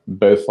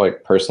 both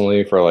like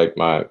personally for like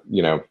my,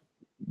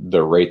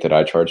 the rate that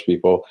I charge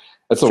people,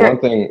 it's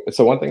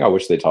the one thing I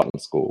wish they taught in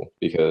school,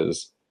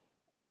 because,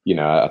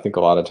 I think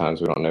a lot of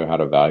times we don't know how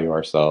to value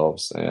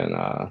ourselves. And,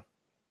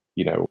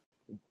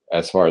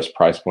 as far as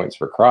price points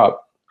for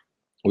crop,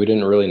 we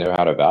didn't really know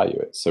how to value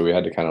it. So we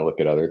had to kind of look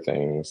at other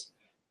things,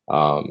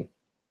 put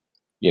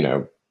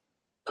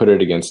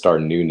it against our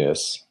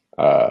newness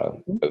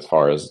as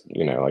far as,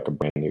 like a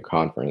brand new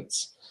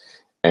conference,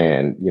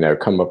 and,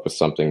 come up with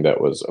something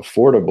that was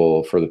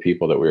affordable for the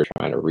people that we were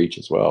trying to reach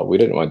as well. We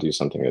didn't want to do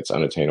something that's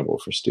unattainable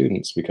for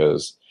students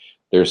because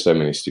there's so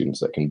many students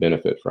that can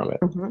benefit from it.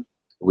 Mm-hmm.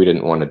 We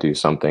didn't want to do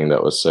something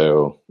that was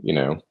so,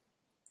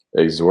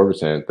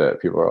 exorbitant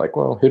that people are like,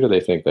 well, who do they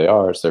think they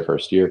are? It's their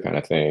first year kind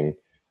of thing.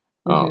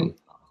 Mm-hmm.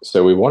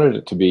 So we wanted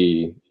it to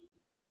be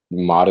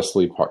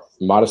modestly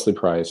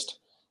priced.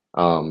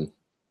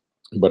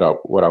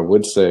 But what I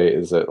would say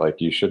is that,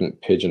 like, you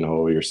shouldn't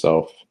pigeonhole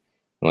yourself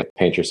and, like,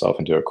 paint yourself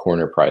into a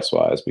corner price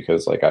wise,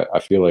 because, like, I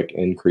feel like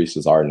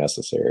increases are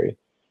necessary,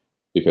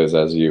 because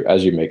as you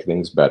make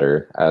things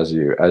better, as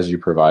you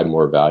provide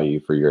more value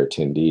for your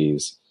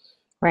attendees,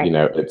 right.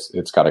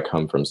 It's got to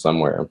come from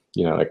somewhere.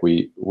 Like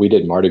we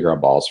did Mardi Gras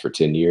balls for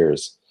 10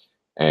 years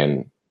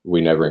and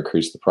we never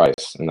increased the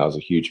price. And that was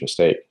a huge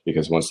mistake,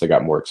 because once they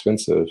got more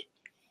expensive,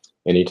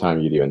 anytime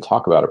you'd even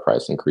talk about a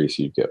price increase,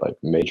 you'd get like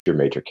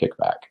major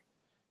kickback.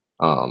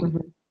 Mm-hmm.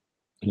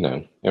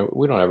 And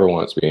we don't ever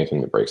want it to be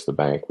anything that breaks the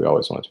bank. We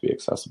always want it to be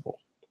accessible.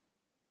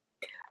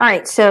 All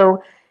right.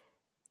 So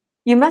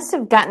you must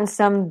have gotten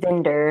some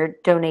vendor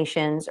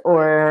donations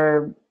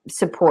or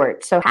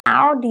support. So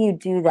how do you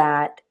do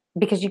that?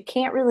 Because you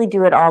can't really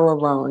do it all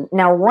alone.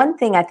 Now, one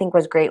thing I think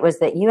was great was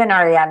that you and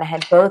Ariana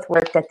had both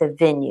worked at the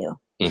venue.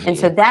 Mm-hmm. And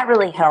so that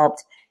really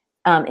helped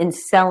in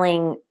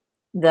selling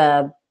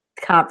the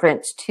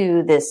conference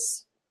to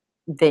this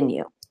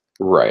venue.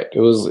 Right.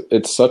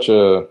 It's such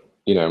a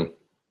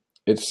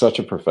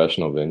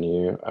professional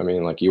venue. I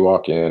mean, like, you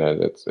walk in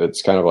and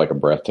it's kind of like a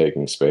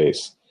breathtaking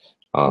space.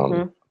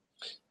 Mm-hmm.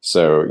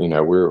 So,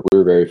 we're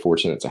very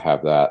fortunate to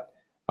have that.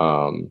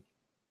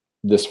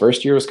 This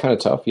first year was kind of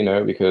tough,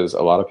 because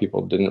a lot of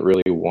people didn't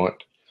really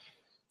want,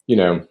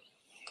 didn't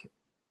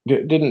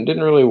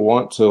really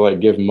want to,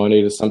 like, give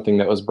money to something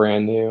that was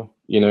brand new,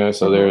 so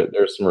Mm-hmm.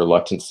 there's some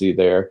reluctancy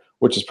there,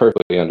 which is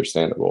perfectly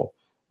understandable.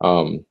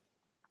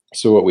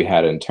 So what we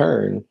had in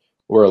turn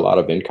were a lot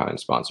of in-kind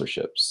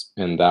sponsorships,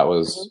 and that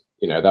was,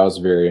 Mm-hmm. that was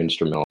very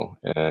instrumental.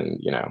 And,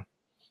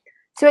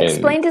 So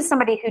explain to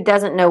somebody who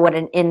doesn't know what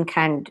an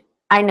in-kind,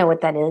 I know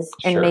what that is,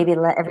 and Sure. maybe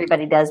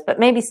everybody does, but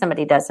maybe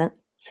somebody doesn't.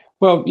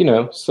 Well,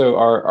 so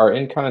our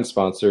in-kind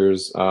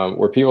sponsors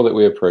were people that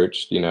we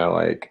approached,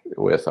 like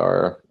with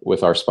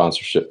our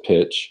sponsorship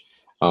pitch.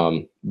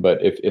 But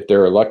if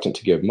they're reluctant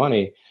to give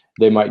money,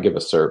 they might give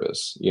a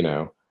service,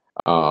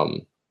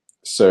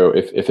 So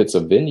if it's a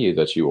venue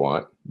that you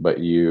want, but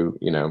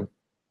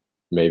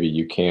maybe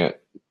you can't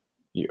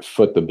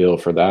foot the bill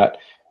for that,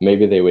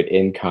 maybe they would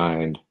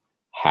in-kind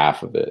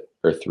half of it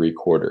or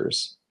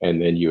 3/4, and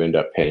then you end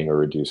up paying a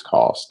reduced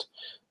cost.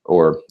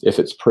 Or if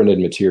it's printed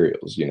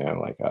materials,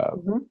 like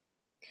Mm-hmm.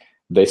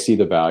 they see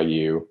the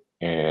value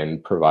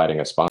in providing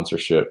a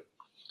sponsorship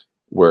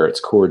where its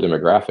core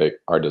demographic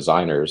are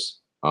designers,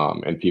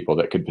 and people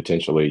that could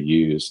potentially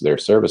use their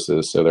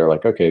services. So they're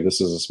like, okay, this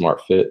is a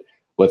smart fit.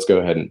 Let's go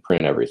ahead and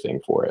print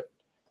everything for it.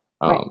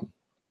 Right.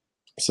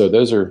 So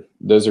those are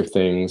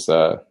things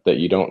that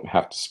you don't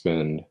have to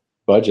spend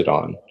budget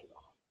on.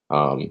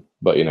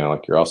 But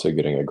like, you're also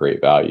getting a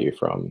great value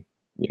from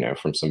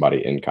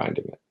somebody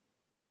in-kinding it.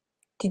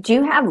 Did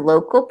you have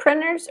local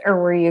printers, or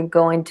were you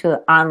going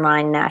to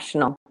online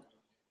national?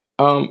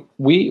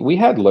 We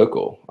had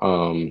local.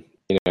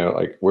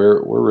 Like,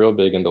 we're real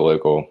big into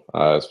local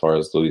as far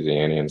as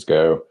Louisianians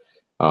go.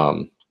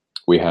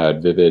 We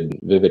had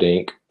Vivid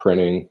Ink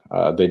printing.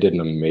 They did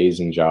an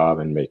amazing job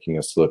in making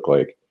us look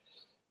like,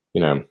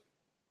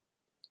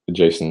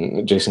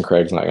 Jason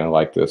Craig's not going to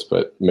like this,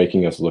 but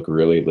making us look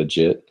really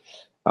legit.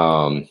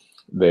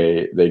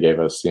 They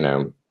gave us,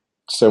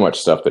 so much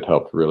stuff that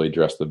helped really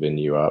dress the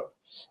venue up.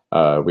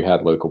 We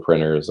had local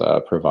printers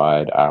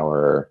provide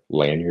our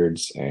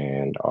lanyards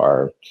and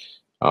our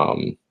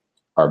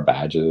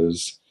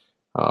badges.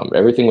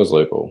 Everything was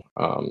local.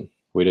 I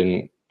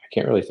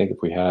can't really think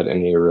if we had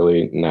any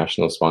really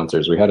national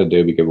sponsors. We had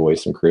Adobe give away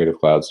some Creative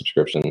Cloud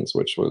subscriptions,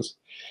 which was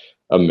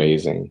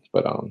amazing.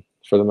 But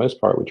for the most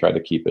part, we tried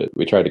to keep it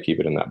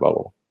in that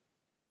bubble.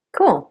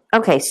 Cool.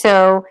 Okay,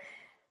 so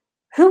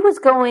who was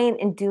going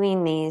and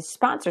doing these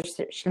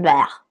sponsorships?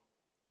 Blah.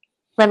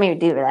 Let me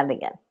do that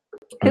again.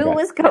 Who Okay.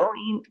 was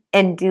going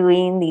and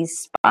doing these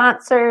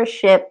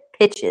sponsorship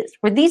pitches?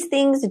 Were these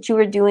things that you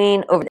were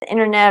doing over the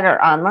internet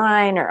or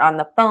online or on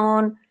the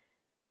phone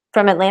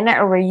from Atlanta,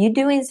 or were you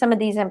doing some of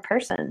these in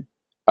person?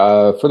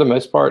 For the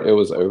most part, it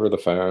was over the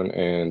phone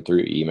and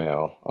through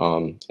email.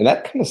 And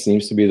that kind of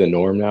seems to be the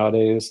norm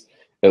nowadays,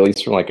 at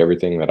least from, like,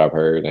 everything that I've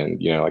heard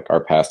and, like,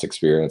 our past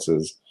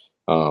experiences.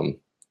 So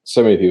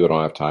many people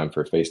don't have time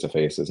for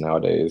face-to-faces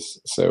nowadays.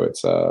 So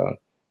it's,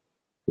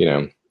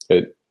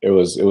 it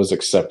was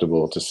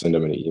acceptable to send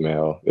them an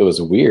email. It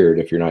was weird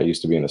if you're not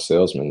used to being a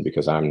salesman,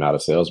 because I'm not a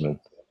salesman.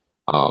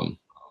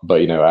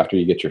 But after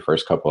you get your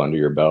first couple under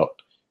your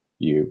belt,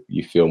 you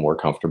feel more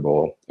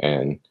comfortable,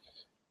 and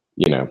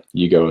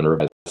you go and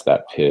revise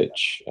that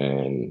pitch,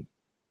 and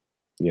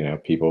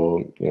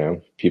people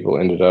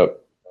ended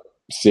up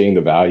seeing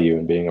the value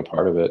and being a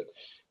part of it.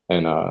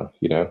 and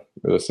there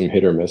was some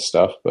hit or miss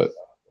stuff, but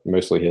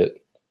mostly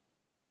hit.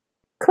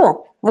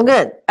 Cool. Well,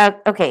 good.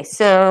 Okay,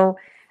 so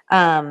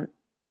who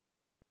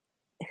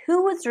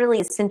was really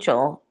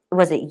essential?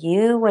 Was it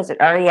you? Was it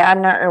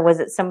Ariadna, or was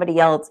it somebody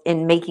else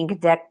in making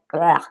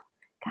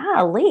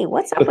golly,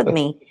 what's up with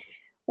me?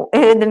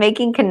 The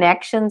making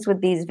connections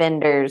with these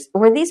vendors.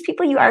 Were these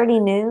people you already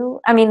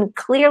knew? I mean,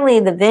 clearly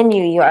the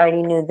venue, you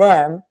already knew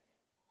them.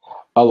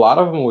 A lot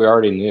of them we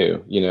already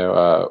knew.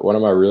 One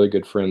of my really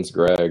good friends,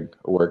 Greg,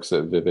 works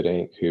at Vivid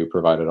Ink, who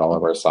provided all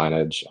of our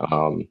signage.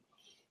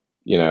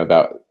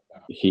 That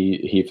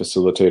he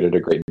facilitated a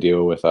great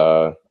deal with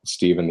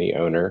Steven, the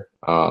owner.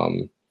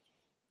 Our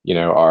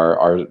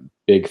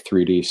big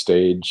 3D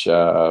stage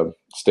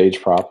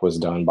prop was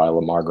done by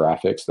Lamar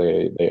Graphics.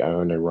 They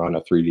own and run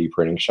a 3D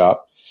printing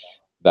shop.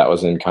 That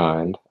was in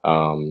kind.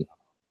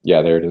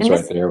 There it is,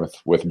 right there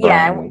with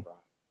Brian. Yeah.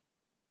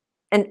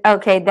 And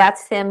okay,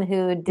 that's him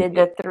who did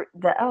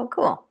the oh,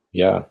 cool.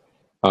 Yeah.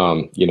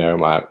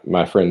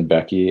 My friend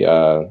Becky,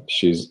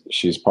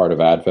 she's part of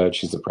AdFed.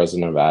 She's the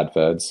president of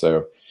AdFed,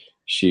 so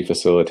she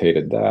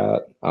facilitated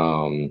that.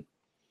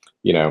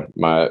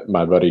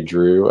 My buddy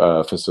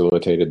Drew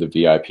facilitated the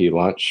VIP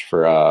lunch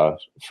for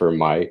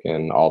Mike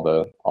and all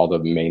the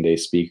main day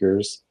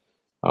speakers.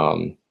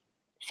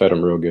 Fed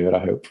them real good, I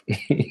hope.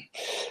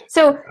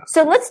 So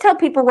let's tell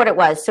people what it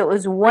was. So it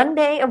was one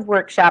day of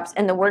workshops,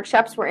 and the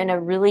workshops were in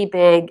a really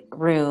big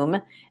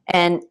room,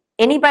 and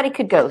anybody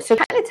could go. So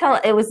kind of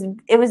tell it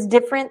was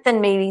different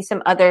than maybe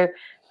some other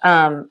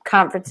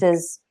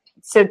conferences.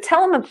 So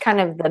tell them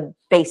kind of the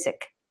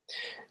basic.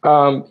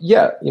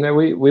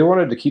 We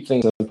wanted to keep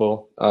things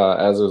simple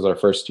as it was our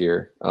first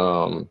year,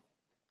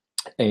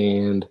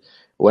 and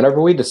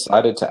whenever we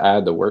decided to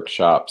add the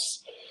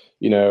workshops,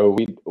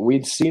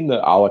 we'd seen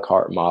the a la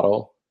carte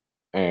model,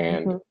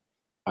 and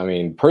I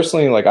mean,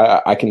 personally, like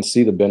I can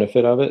see the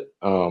benefit of it,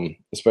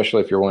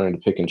 especially if you're wanting to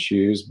pick and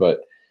choose.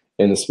 But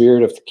in the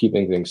spirit of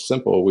keeping things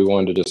simple, we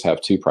wanted to just have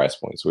 2 price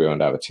points. We wanted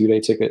to have a 2-day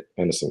ticket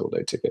and a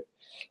single-day ticket.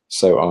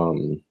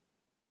 So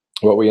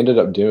what we ended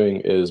up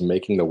doing is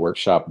making the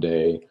workshop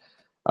day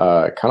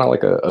kind of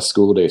like a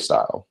school day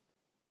style,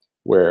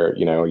 where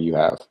you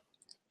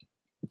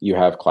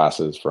have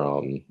classes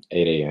from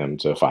 8 a.m.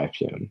 to 5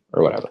 p.m.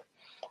 or whatever.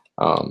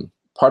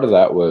 Part of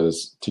that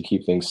was to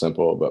keep things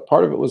simple, but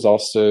part of it was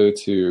also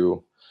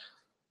to,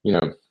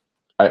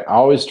 I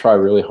always try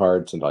really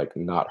hard to like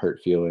not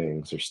hurt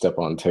feelings or step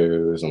on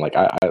toes. And like,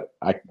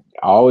 I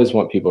always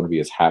want people to be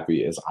as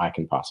happy as I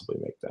can possibly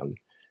make them.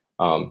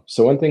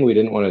 So one thing we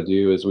didn't want to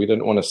do is we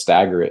didn't want to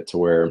stagger it to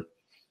where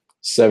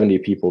 70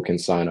 people can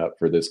sign up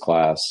for this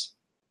class,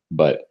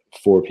 but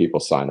 4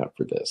 people sign up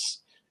for this.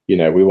 We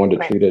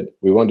wanted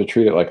to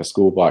treat it like a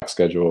school block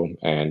schedule,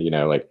 and,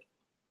 like,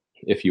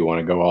 if you want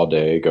to go all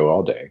day, go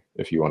all day.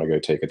 If you want to go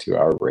take a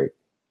 2-hour break,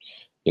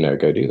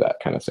 go do that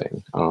kind of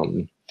thing.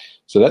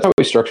 So that's how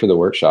we structure the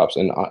workshops.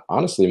 And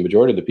honestly, the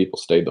majority of the people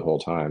stayed the whole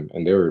time,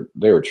 and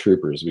they were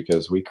troopers,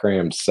 because we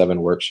crammed 7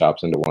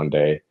 workshops into one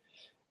day,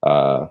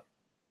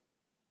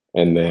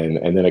 and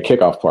then a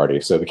kickoff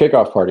party. So the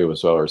kickoff party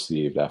was well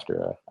received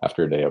after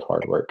a day of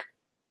hard work.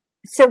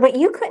 So, but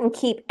you couldn't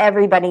keep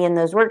everybody in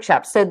those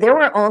workshops. So there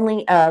were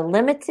only a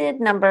limited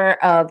number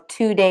of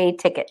 2-day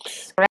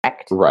tickets,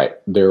 correct? Right.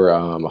 There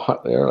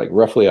were like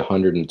roughly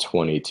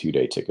 120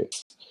 2-day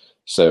tickets.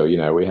 So,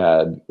 we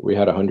had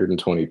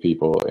 120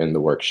 people in the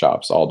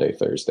workshops all day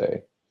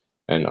Thursday.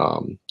 And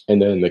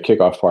then the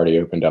kickoff party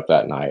opened up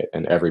that night,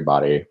 and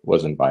everybody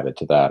was invited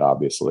to that,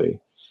 obviously.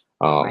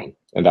 Right.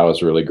 And that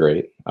was really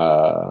great.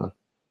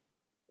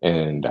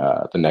 And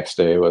the next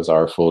day was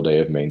our full day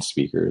of main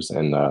speakers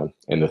in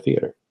the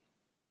theater.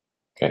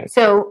 Okay.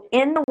 So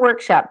in the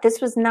workshop,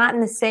 this was not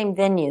in the same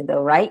venue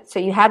though, right? So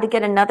you had to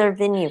get another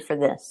venue for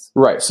this.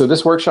 Right. So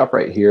this workshop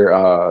right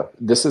here,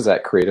 this is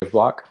at Creative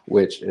Block,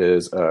 which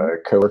is a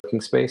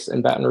co-working space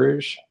in Baton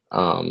Rouge.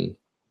 Some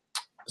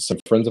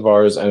friends of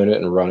ours own it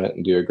and run it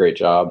and do a great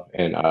job.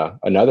 And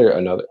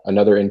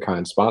another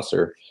in-kind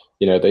sponsor,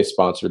 they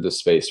sponsored the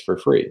space for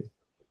free,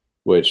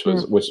 which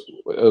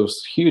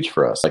was huge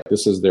for us. Like,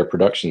 this is their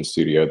production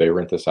studio. They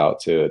rent this out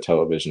to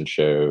television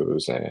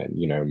shows and,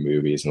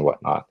 movies and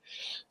whatnot.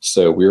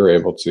 So we were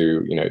able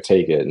to,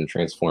 take it and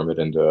transform it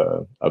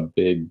into a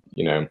big,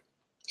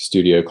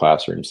 studio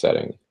classroom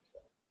setting.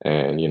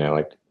 And,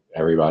 like,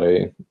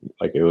 everybody,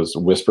 like, it was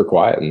whisper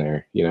quiet in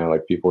there,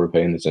 like, people were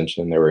paying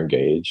attention, they were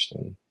engaged,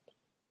 and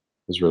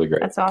it was really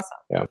great. That's awesome.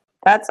 Yeah.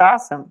 That's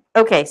awesome.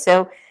 Okay.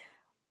 So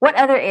what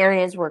other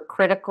areas were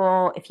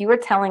critical if you were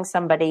telling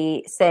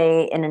somebody,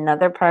 say, in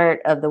another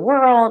part of the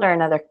world or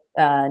another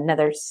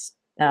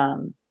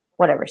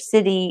whatever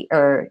city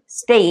or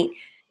state,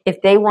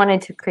 if they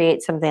wanted to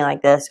create something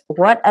like this,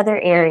 what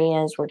other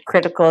areas were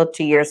critical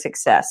to your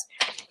success?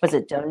 Was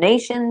it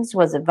donations?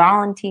 Was it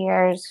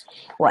volunteers?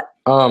 What?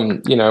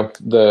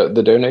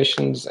 The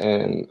donations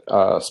and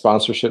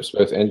sponsorships,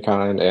 both in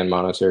kind and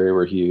monetary,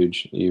 were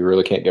huge. You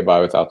really can't get by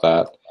without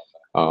that.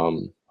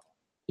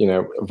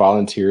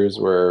 Volunteers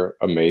were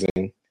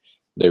amazing.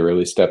 They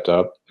really stepped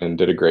up and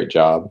did a great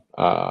job.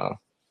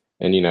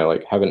 And,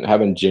 like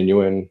having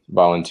genuine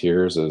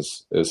volunteers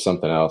is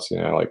something else,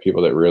 like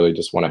people that really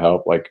just want to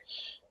help. Like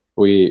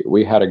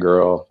we had a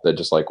girl that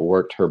just like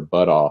worked her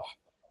butt off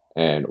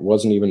and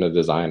wasn't even a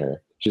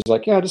designer. She's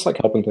like, yeah, I just like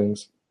helping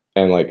things.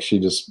 And like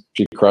she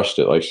crushed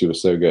it. Like she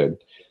was so good.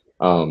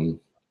 Um,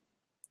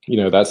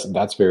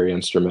 that's very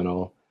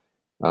instrumental.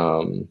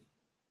 Um,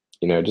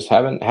 just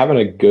having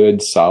a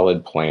good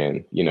solid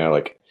plan,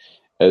 like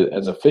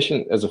as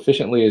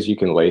efficiently as you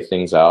can lay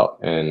things out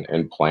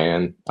and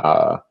plan,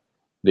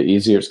 the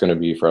easier it's going to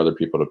be for other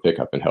people to pick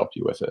up and help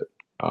you with it.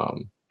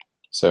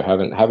 So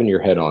having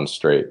your head on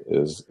straight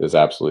is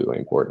absolutely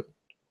important.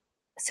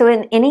 So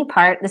in any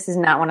part, this is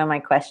not one of my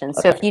questions.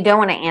 Okay. So if you don't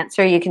want to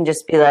answer, you can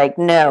just be like,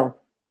 no,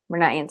 we're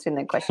not answering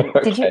that question.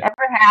 Okay. Did you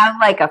ever have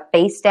like a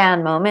face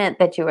down moment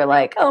that you were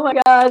like, oh my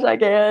gosh, I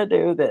can't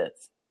do this?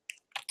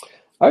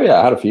 Oh yeah,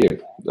 I had a few.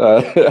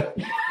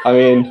 I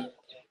mean,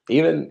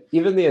 even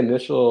the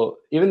initial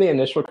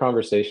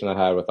conversation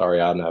I had with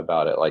Ariadna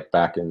about it, like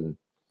back in,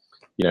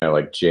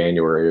 like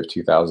January of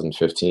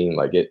 2015,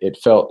 like it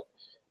felt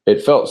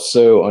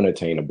so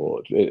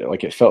unattainable.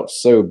 It felt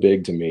so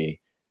big to me,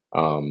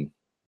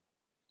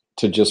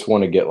 to just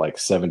want to get like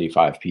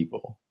 75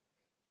 people,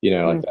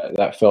 like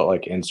that felt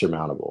like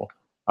insurmountable.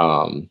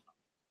 And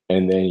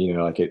then,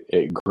 like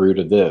it grew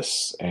to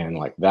this, and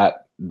like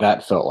that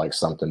felt like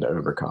something to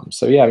overcome.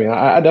 So yeah, I mean,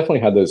 I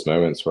definitely had those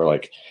moments where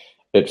like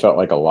it felt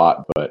like a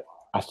lot, but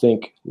I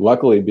think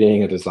luckily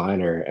being a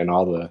designer and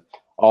all the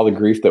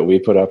grief that we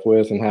put up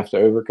with and have to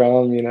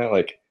overcome,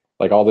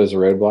 like all those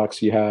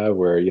roadblocks you have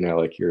where,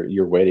 like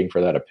you're waiting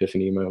for that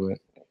epiphany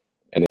moment.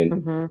 And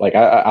then like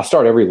I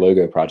start every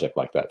logo project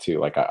like that too.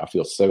 Like I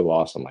feel so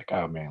lost. I'm like,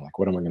 oh man, like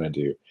what am I gonna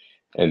do?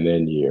 And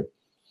then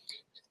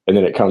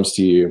it comes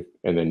to you,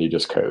 and then you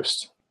just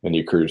coast and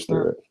you cruise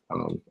through it.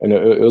 And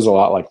it was a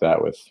lot like that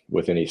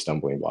with any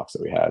stumbling blocks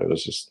that we had. It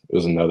was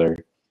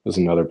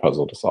another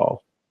puzzle to solve.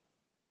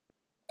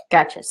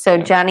 Gotcha. So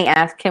Johnny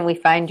asked, can we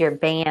find your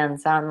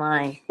bands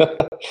online?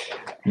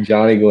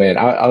 Johnny Glenn,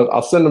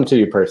 I'll send them to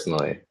you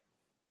personally.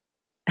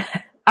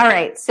 All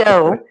right.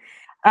 So,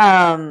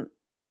 I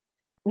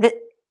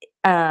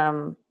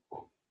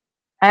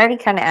already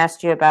kind of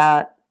asked you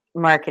about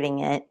marketing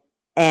it,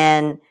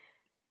 and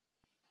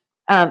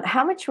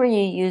how much were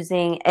you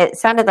using? It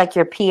sounded like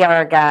your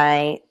PR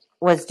guy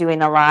was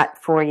doing a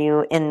lot for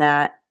you in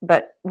that,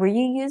 but were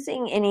you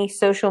using any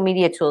social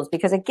media tools?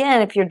 Because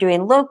again, if you're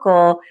doing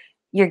local,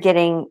 you're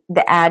getting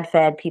the ad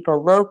fed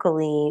people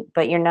locally,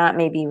 but you're not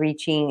maybe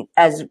reaching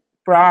as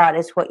broad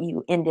as what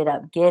you ended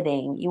up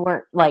getting. You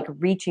weren't like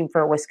reaching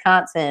for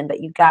Wisconsin,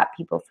 but you got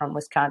people from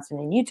Wisconsin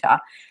and Utah.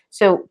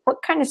 So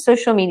what kind of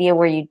social media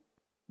were you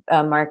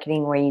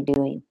marketing were you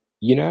doing?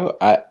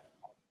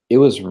 It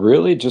was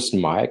really just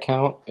my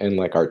account and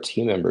like our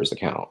team members'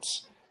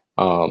 accounts.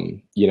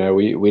 We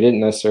didn't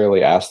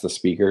necessarily ask the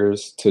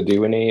speakers to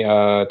do any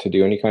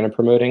kind of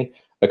promoting.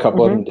 A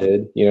couple of them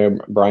did.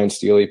 Brian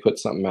Steely put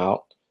something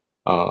out.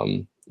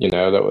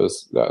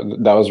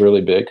 That was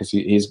really big because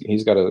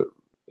he's got a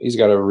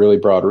really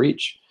broad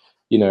reach.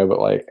 But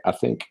like I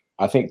think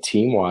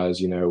team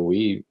wise,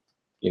 we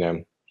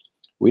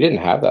didn't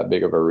have that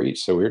big of a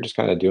reach, so we were just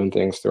kind of doing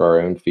things through our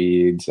own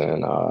feeds,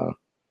 and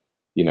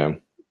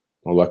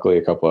luckily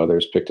a couple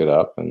others picked it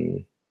up,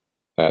 and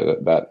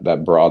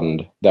that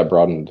broadened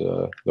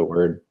the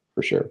word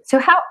for sure. So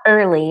how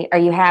early are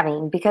you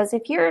having? Because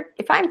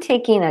if I'm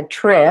taking a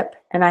trip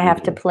and I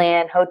have to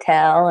plan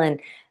hotel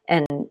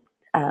and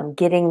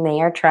getting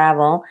there,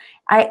 travel,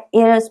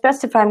 it's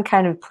best if I'm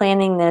kind of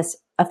planning this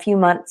a few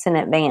months in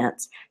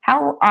advance.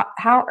 How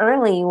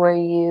early were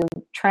you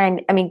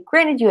trying? I mean,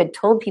 granted, you had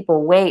told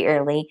people way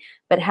early,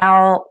 but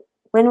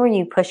when were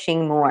you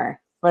pushing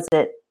more? Was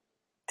it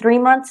 3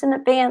 months in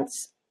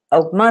advance?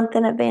 A month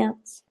in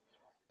advance?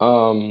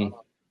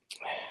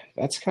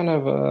 That's kind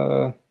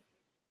of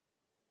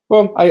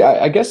well,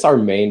 I guess our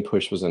main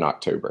push was in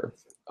October.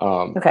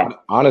 Okay.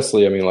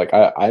 Honestly, I mean, like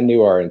I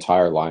knew our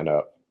entire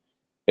lineup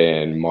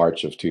in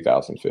March of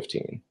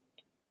 2015.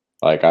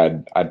 Like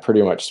I'd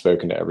pretty much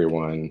spoken to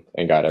everyone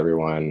and got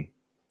everyone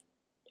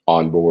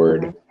on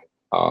board.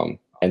 And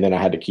then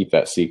I had to keep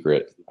that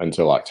secret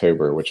until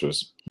October, which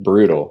was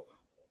brutal.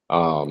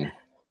 But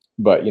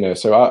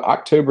so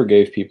October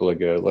gave people a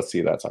good, let's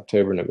see, that's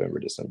October, November,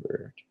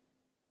 December.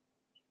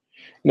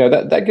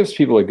 That gives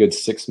people a good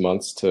 6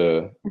 months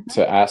to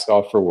ask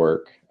off for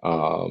work,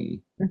 to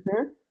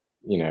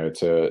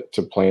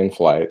plan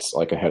flights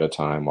like ahead of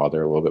time while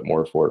they're a little bit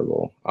more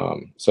affordable.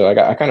 So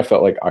I kind of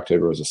felt like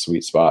October was a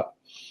sweet spot.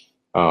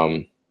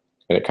 And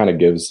it kind of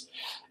gave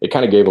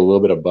a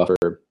little bit of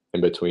buffer in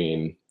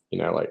between,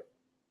 like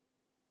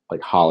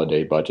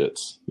holiday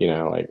budgets,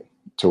 like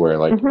to where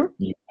like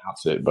you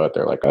announce it, but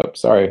they're like, oh,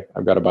 sorry,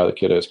 I've got to buy the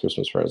kiddos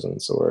Christmas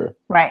presents, or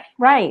right.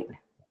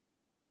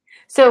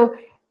 So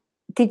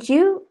did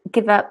you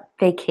give up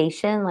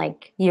vacation,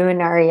 like you and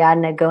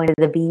Ariadna going to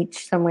the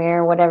beach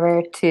somewhere,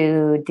 whatever,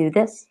 to do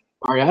this?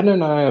 Ariadna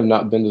and I have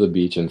not been to the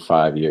beach in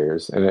 5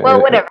 years.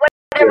 Whatever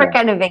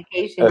kind of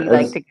vacation you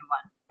like to go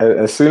on.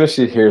 as soon as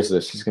she hears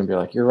this, she's gonna be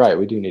like, "You're right.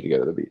 We do need to go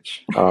to the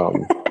beach."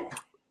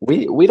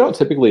 We don't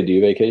typically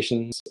do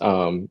vacations.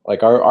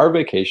 Like our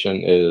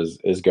vacation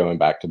is going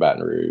back to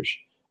Baton Rouge.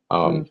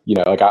 You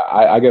know, like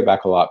I go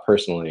back a lot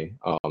personally.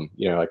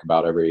 You know, like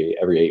about every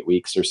 8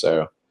 weeks or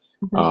so.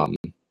 Um,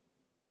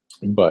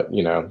 but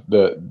you know,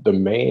 the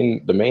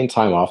main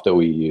time off that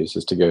we use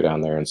is to go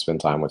down there and spend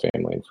time with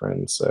family and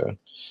friends. So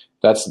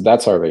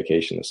that's our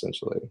vacation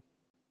essentially.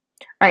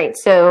 All right.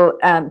 So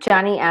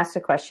Johnny asked a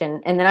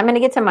question, and then I'm going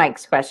to get to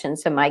Mike's question.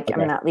 So Mike,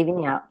 Okay. I'm not leaving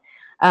you out.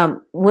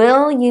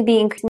 Will you be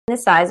increasing the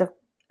size of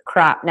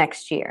crop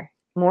next year?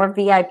 More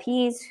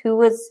VIPs?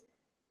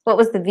 What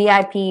was the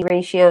VIP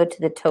ratio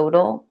to the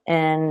total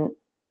and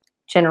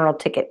general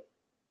ticket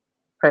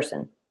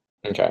person?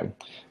 Okay.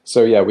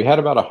 So yeah, we had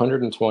about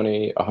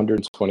 120,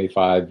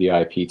 125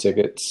 VIP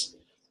tickets,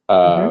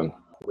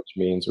 which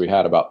means we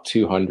had about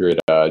 200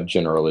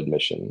 general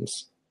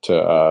admissions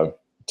to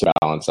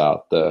balance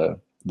out the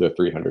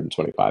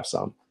 325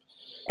 some.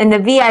 And the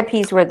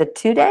VIPs were the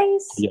 2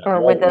 days,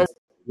 or were those?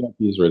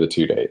 VIPs were the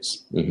 2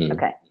 days.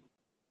 Okay.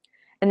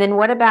 And then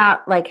what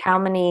about like how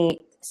many?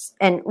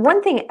 And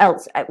one thing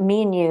else,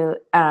 me and you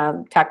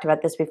talked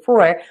about this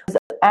before, was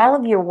all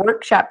of your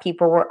workshop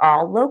people were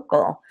all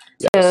local.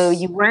 Yes. So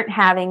you weren't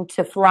having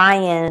to fly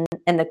in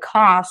and the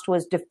cost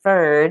was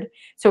deferred.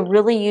 So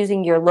really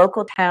using your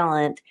local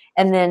talent.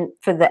 And then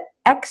for the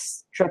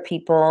extra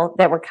people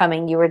that were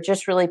coming, you were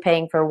just really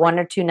paying for 1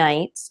 or 2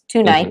 nights,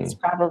 2 nights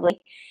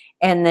probably,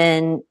 and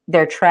then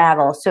their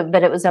travel. So,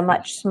 but it was a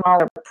much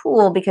smaller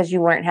pool because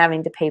you weren't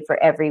having to pay for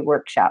every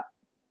workshop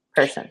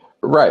person.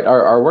 Right.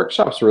 Our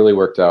workshops really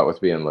worked out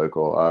with being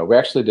local. We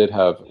actually did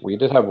have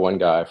one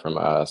guy from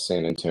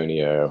San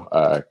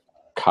Antonio,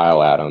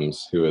 Kyle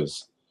Adams, who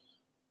is,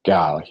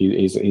 God,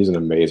 he's an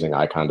amazing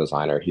icon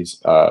designer. He's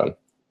a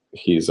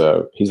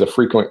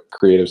frequent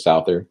creative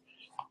souther,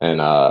 and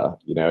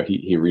you know,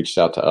 he reached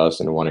out to us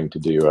and wanting to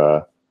do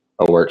a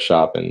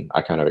workshop, and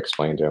I kind of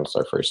explained to him, it's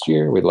our first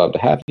year, we'd love to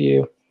have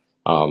you.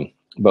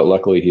 But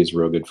luckily he's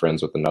real good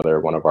friends with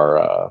one of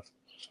our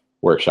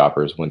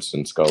workshoppers,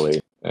 Winston Scully,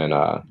 and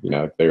you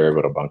know, they were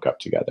able to bunk up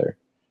together.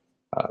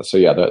 So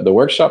yeah, the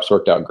workshops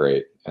worked out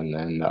great, and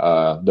then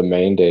the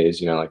main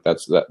days, you know, like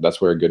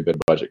that's where a good bit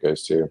of budget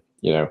goes to,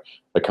 you know,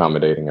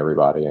 accommodating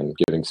everybody and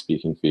giving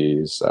speaking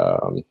fees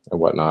and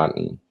whatnot,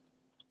 and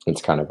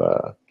it's kind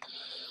of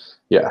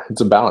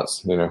it's a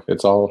balance, you know,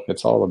 it's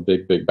all a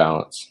big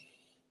balance.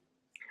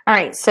 All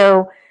right,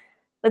 so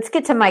let's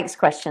get to Mike's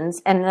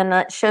questions, and then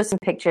let's show some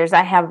pictures.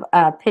 I have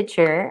a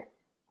picture.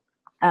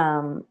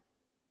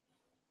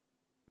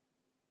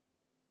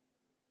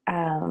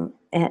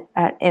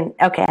 And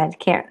okay, I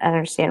can't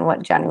understand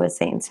what Johnny was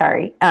saying.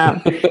 Sorry.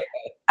 I'm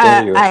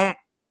not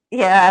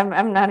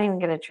even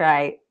going to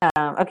try.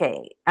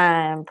 Okay,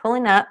 I'm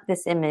pulling up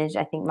this image.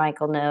 I think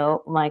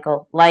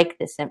Michael liked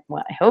this.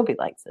 Well, I hope he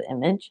likes the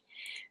image.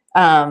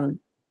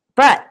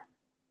 But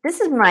this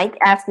is Mike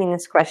asking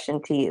this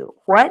question to you.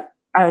 What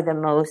are the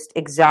most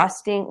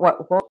exhausting, what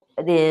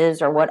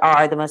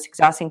are the most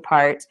exhausting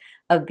parts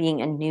of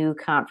being a new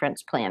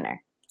conference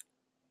planner?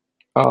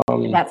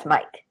 That's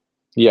Mike.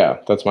 Yeah,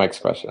 that's Mike's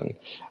question.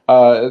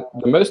 The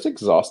most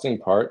exhausting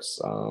parts,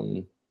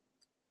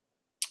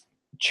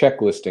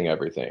 checklisting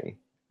everything.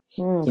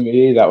 To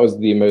me, that was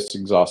the most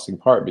exhausting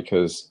part,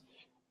 because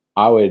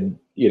I would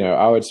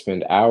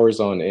spend hours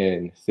on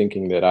end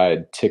thinking that I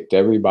had ticked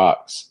every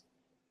box.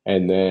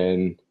 And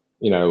then,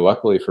 you know,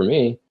 luckily for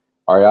me,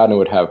 Ariadna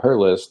would have her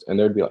list and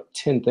there'd be like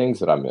 10 things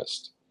that I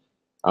missed.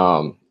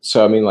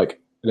 So, I mean, like,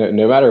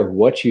 no matter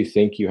what you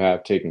think you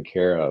have taken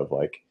care of,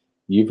 like,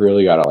 you've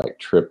really got to like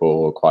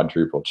triple,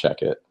 quadruple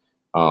check it.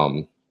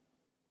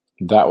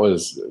 That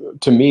was,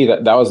 to me,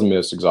 that was the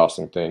most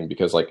exhausting thing,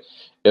 because like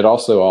it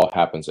also all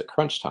happens at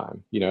crunch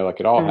time, you know, like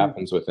it all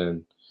happens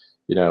within,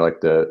 you know, like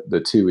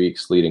the 2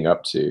 weeks leading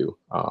up to.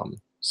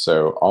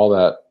 So all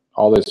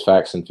those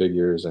facts and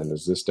figures, and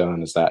is this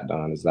done? Is that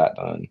done? Is that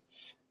done?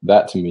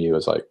 That to me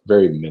was like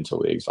very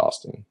mentally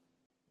exhausting.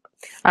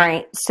 All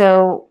right.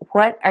 So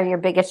what are your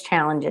biggest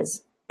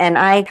challenges? And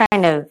I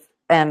kind of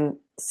am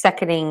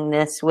seconding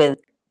this with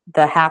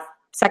the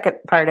second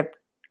part of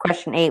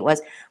question 8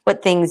 was,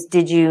 what things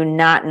did you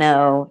not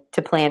know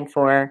to plan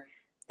for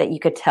that you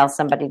could tell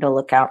somebody to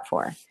look out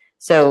for?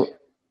 So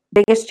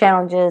biggest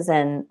challenges,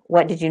 and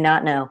what did you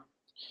not know?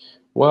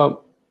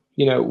 Well,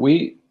 you know,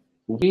 we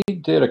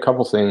did a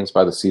couple things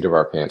by the seat of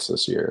our pants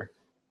this year.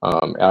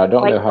 And I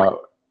don't know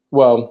how,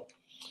 well,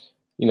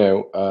 you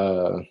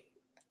know,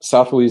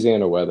 South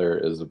Louisiana weather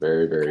is a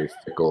very, very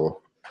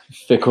fickle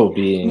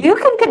being. You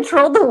can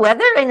control the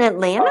weather in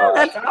Atlanta?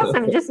 That's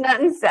awesome. Just not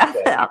in South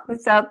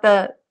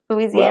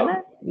Louisiana?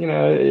 Well, you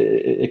know,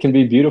 it can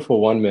be beautiful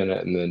one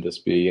minute and then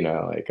just be, you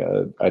know, like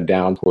a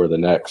downpour the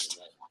next.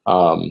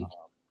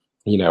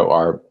 You know,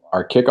 our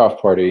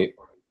kickoff party,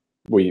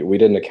 we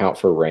didn't account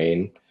for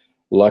rain.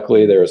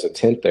 Luckily, there was a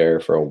tent there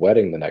for a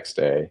wedding the next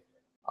day.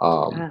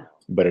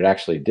 But it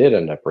actually did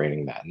end up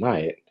raining that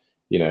night,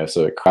 you know,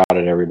 so it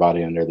crowded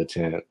everybody under the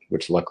tent,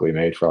 which luckily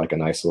made for like a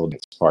nice little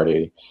dance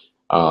party.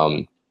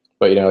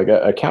 But, like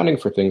accounting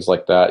for things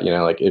like that,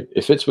 like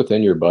if it's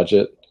within your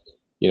budget,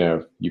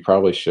 you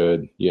probably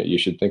should. You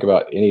should think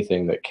about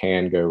anything that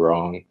can go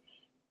wrong.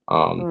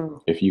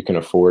 If you can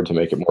afford to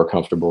make it more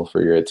comfortable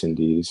for your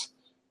attendees,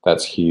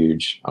 that's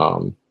huge.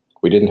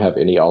 We didn't have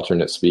any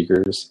alternate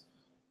speakers,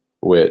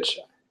 which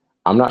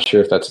I'm not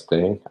sure if that's a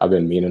thing. I've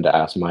been meaning to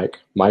ask Mike.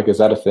 Mike, is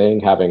that a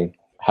thing? Having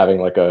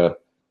like a,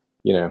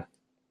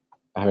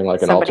 having like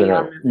somebody an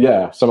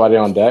alternate, somebody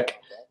on deck.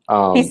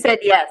 He said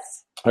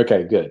yes.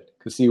 Okay, good.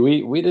 Because see,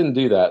 we didn't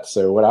do that.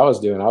 So what I was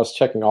doing, I was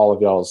checking all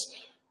of y'all's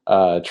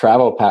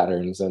travel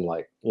patterns and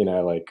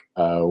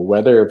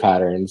weather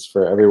patterns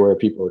for everywhere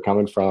people are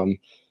coming from.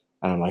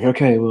 And I'm like,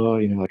 okay, well,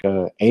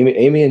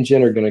 Amy and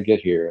Jen are gonna get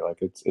here. Like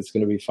it's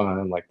gonna be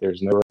fine. Like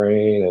there's no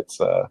rain. It's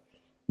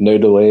no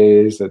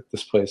delays at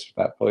this place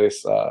or that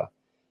place.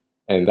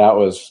 And that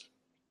was,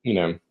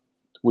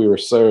 we were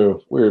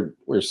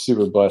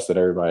super blessed that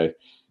everybody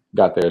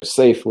got there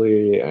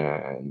safely,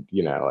 and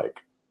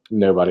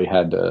nobody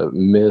had to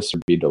miss or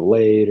be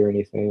delayed or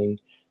anything.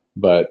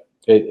 But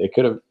it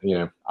could have,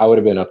 I would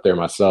have been up there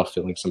myself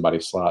filling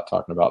somebody's slot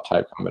talking about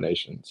type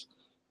combinations.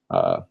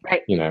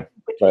 Right.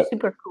 Which is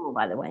super cool,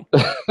 by the way.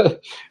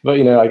 But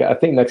I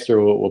think next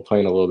year we'll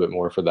plan a little bit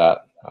more for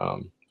that,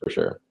 for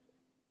sure.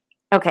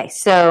 Okay,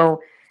 so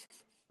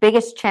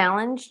biggest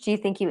challenge? Do you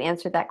think you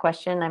answered that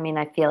question? I mean,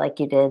 I feel like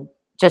you did.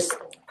 Just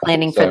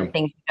planning for the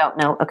things you don't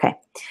know. Okay.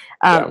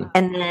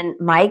 And then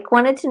Mike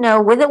wanted to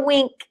know, with a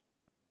wink,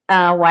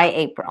 why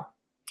April?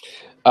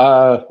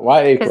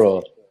 Why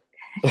April?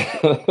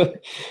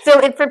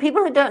 So for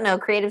people who don't know,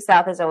 Creative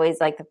South is always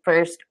like the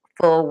first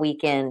full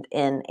weekend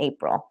in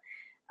April.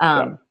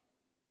 But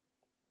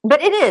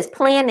it is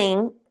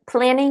planning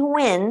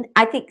when.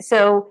 I think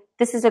so.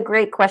 This is a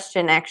great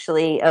question,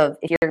 actually, of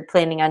if you're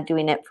planning on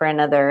doing it for in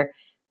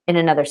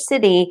another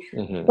city.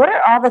 Mm-hmm. What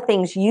are all the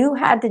things you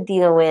had to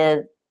deal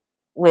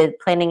with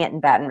planning it in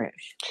Baton Rouge?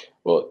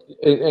 Well,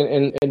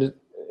 and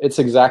it's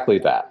exactly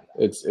that.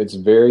 It's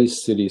very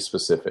city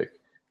specific.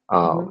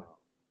 The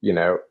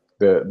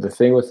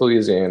thing with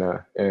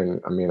Louisiana,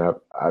 and I mean,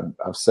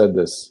 I've said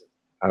this.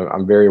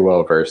 I'm very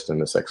well versed in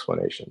this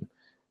explanation.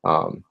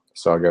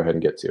 So I'll go ahead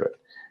and get to it.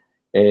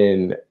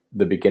 In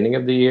the beginning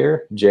of the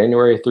year,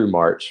 January through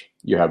March,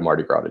 you have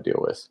Mardi Gras to deal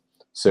with.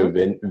 So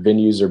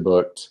venues are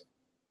booked.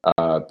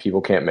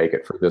 People can't make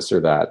it for this or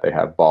that. They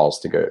have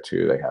balls to go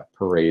to. They have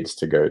parades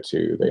to go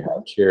to. They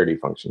have charity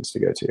functions to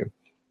go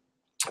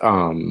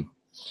to.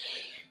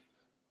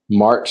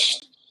 March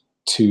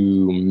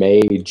to May,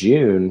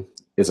 June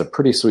is a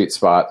pretty sweet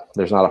spot.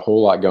 There's not a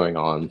whole lot going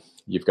on.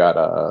 You've got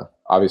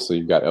obviously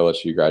you've got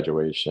LSU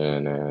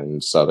graduation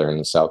and Southern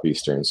and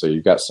Southeastern. So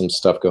you've got some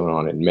stuff going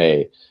on in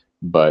May,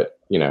 but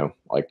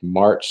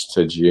March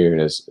to June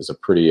is a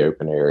pretty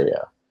open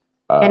area.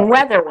 And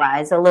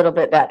weather-wise, a little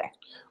bit better.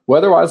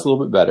 Weather-wise, a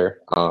little bit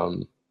better.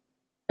 And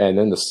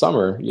then the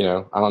summer,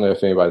 I don't know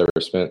if anybody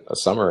ever spent a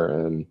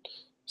summer in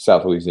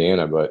South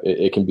Louisiana, but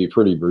it can be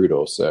pretty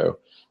brutal. So,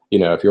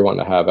 if you're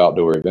wanting to have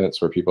outdoor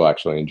events where people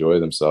actually enjoy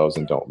themselves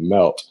and don't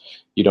melt,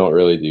 you don't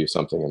really do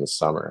something in the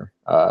summer.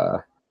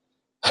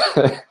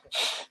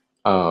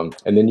 And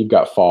then you've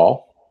got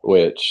fall,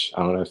 which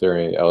I don't know if there are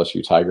any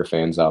LSU Tiger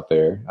fans out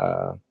there.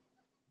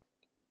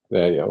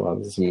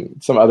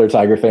 Some other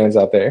Tiger fans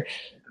out there,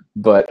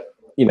 but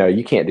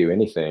you can't do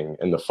anything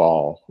in the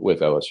fall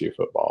with LSU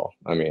football.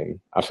 I mean,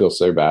 I feel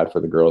so bad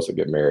for the girls that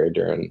get married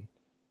during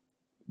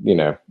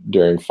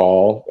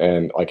fall,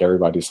 and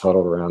everybody's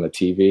huddled around a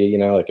TV,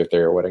 if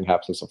their wedding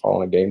happens to fall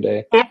on a game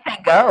day. If they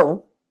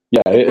go.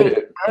 Yeah.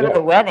 Go to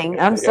the wedding.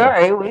 I'm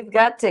sorry. We've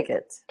got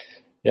tickets.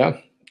 Yeah.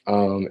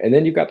 And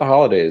then you've got the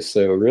holidays.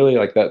 So really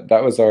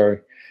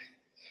that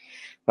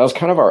was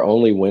kind of our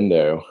only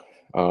window.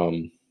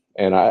 And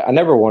I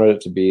never wanted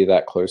it to be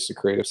that close to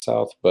Creative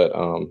South, but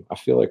I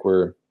feel like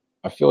we're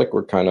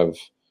kind of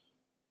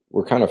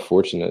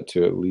fortunate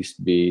to at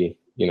least be,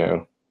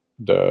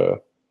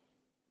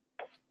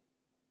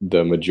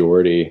 the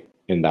majority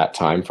in that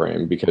time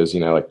frame, because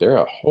there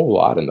are a whole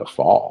lot in the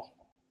fall.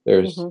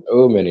 There's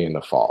so many in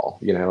the fall.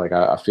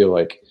 I feel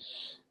like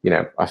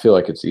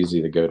it's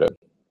easy to go to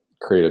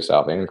Creative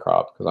South and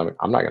Crop, because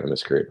I'm not going to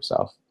miss Creative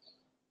South.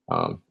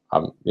 I'm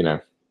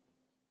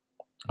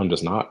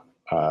just not.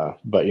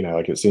 But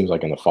it seems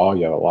like in the fall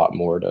you have a lot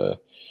more to,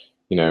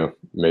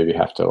 maybe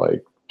have to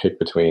pick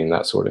between,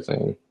 that sort of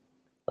thing.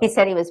 He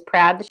said he was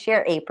proud to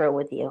share April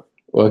with you.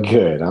 Well,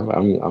 good.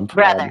 I'm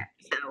proud. Brother.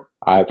 So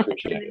I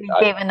appreciate it. He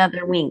gave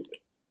another wink.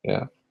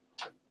 Yeah.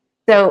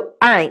 So,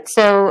 all right.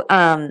 So,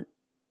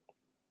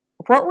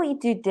 what will you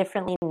do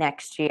differently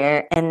next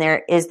year? And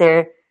is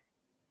there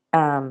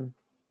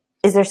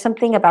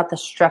something about the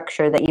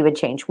structure that you would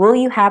change? Will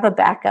you have a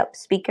backup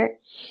speaker?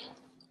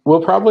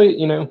 We'll probably,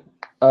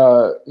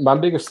 my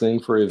biggest thing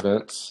for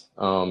events,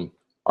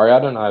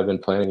 Ariadna and I have been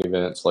planning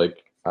events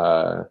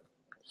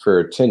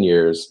for 10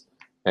 years.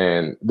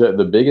 And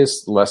the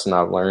biggest lesson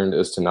I've learned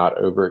is to not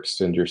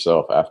overextend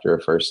yourself after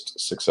a first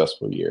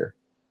successful year.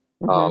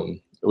 Mm-hmm.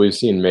 We've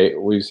seen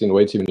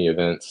way too many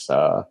events,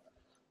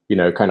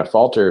 kind of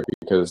falter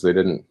because they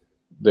didn't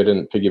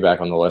didn't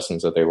piggyback on the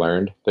lessons that they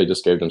learned. They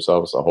just gave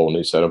themselves a whole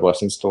new set of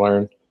lessons to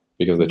learn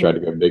because they tried to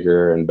go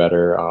bigger and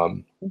better.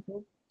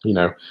 You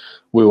know,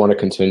 we want to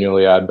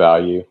continually add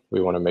value.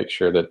 We want to make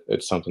sure that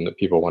it's something that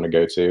people want to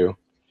go to.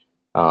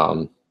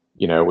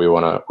 You know, we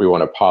want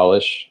to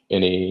polish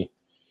any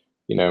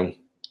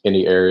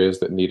areas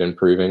that need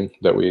improving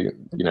that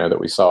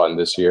we saw in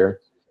this year.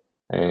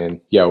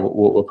 And yeah,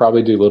 we'll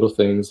probably do little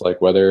things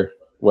like weather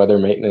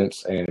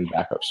maintenance and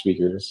backup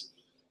speakers.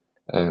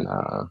 And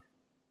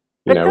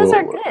but those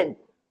are good.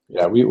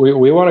 Yeah, we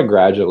want to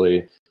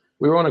gradually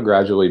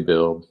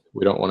build.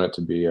 We don't want it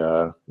to be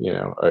a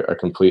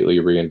completely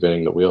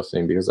reinventing the wheel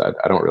thing, because I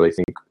don't really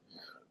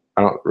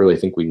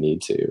think we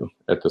need to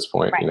at this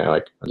point. Right. You know,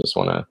 like, I just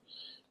want to,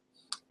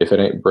 if it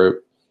ain't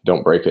broke,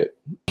 don't break it.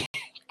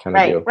 Kind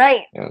of deal.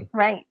 Right. Yeah.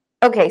 Right.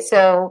 Okay,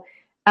 so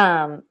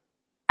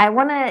I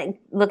want to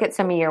look at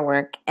some of your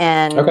work,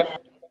 and Okay.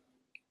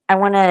 I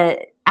want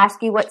to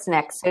ask you what's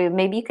next. So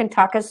maybe you can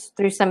talk us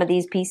through some of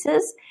these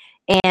pieces,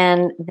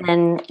 and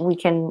then we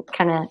can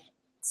kind of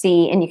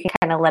see, and you can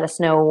kind of let us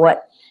know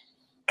what,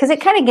 because it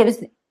kind of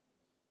gives,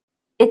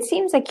 it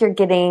seems like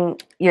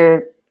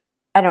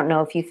I don't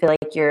know if you feel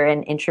like you're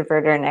an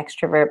introvert or an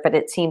extrovert, but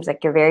it seems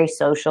like you're very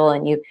social,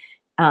 and you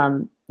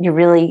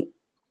really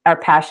are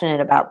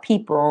passionate about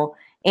people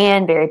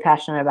and very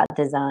passionate about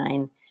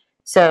design.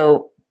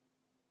 So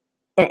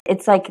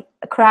it's like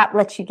crop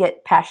lets you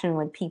get passion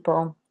with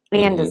people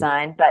and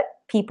design, but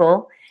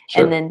people,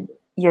 Sure. and then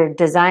your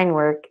design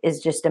work is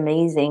just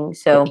amazing.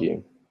 So Thank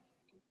you.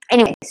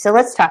 anyway, so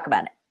let's talk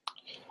about it.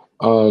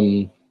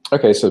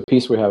 Okay, so the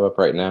piece we have up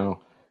right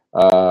now,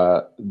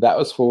 that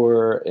was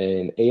for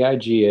an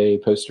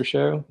AIGA poster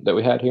show that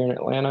we had here in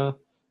Atlanta.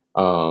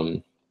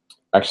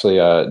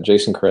 Actually,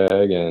 Jason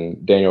Craig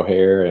and Daniel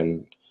Hare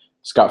and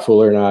Scott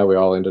Fuller and I, we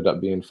all ended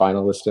up being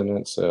finalists in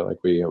it. So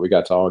like we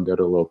got to all go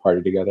to a little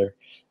party together.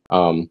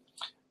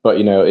 But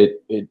you know,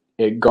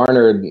 it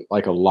garnered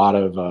like a lot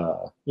of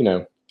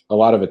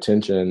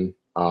attention.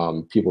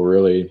 People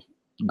really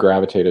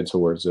gravitated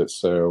towards it.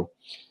 So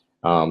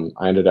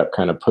I ended up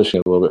kind of pushing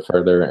it a little bit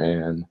further,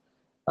 and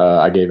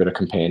I gave it a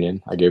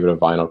companion. I gave it a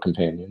vinyl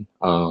companion.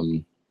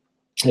 And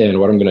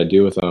what I'm going to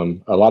do with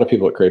them, a lot of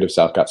people at Creative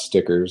South got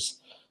stickers,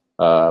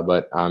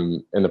 but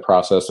I'm in the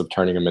process of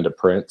turning them into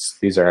prints.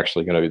 These are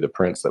actually going to be the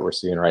prints that we're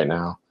seeing right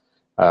now.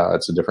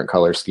 It's a different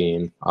color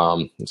scheme.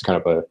 It's kind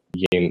of a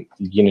yin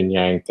and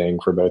yang thing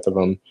for both of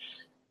them.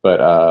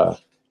 But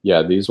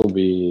yeah, these will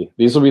be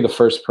the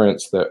first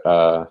prints that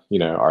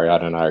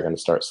Ariadna and I are going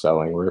to start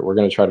selling. We're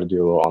going to try to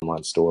do a little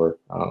online store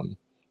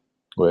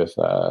with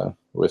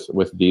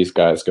these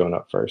guys going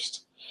up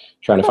first.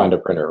 Trying to find a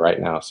printer right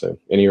now. So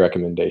any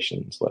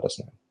recommendations, let us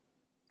know.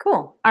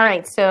 Cool. All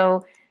right.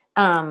 So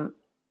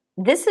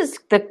this is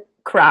the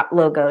crop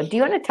logo. Do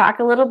you want to talk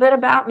a little bit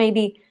about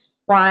maybe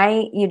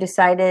why you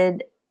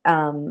decided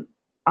on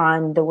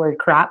the word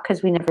crop?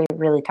 Because we never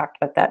really talked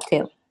about that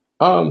too.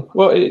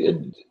 Well,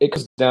 it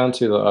comes down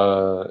to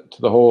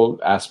the whole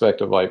aspect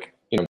of like,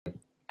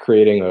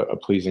 creating a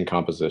pleasing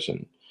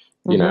composition.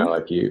 You know,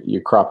 like you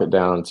crop it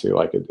down to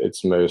like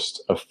its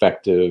most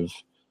effective,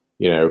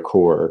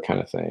 core kind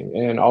of thing.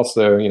 And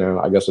also,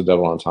 I guess the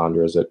double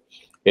entendre is that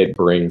it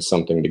brings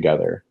something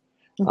together.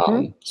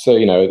 So,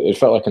 it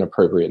felt like an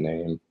appropriate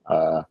name.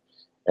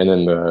 And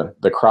then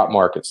the crop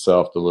mark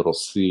itself, the little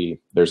C,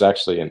 there's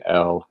actually an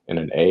L and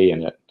an A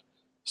in it.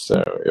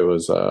 So it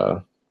was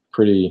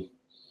pretty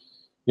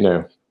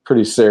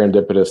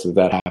serendipitous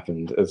that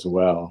happened as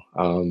well.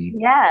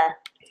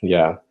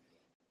 Yeah.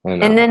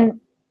 And then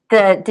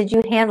did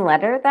you hand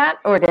letter that,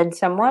 or did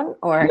someone,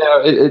 or?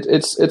 No,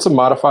 it's a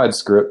modified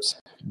script,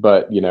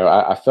 but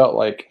I felt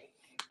like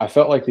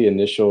the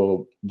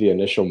initial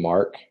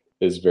mark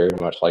is very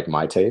much like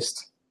my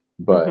taste,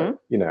 but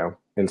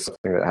in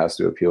something that has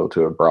to appeal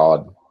to a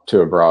broad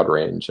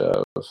range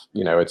of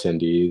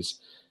attendees.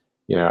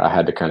 I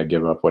had to kind of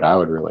give up what I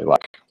would really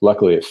like.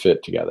 Luckily, it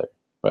fit together.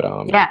 But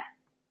yeah.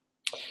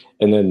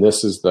 And then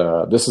this is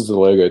the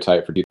logo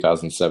type for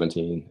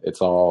 2017.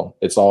 It's all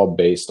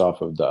based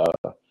off of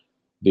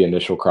the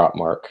initial crop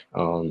mark.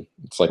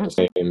 It's like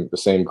the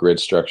same grid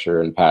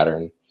structure and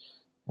pattern.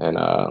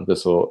 And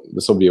this will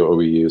be what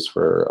we use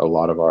for a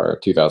lot of our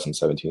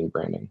 2017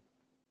 branding.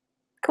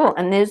 Cool.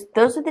 And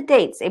those are the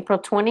dates, April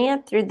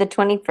 20th through the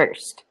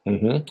 21st.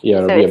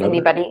 Yeah. So if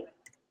anybody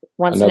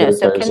wants to know,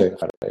 Thursday,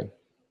 Friday.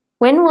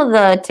 When will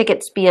the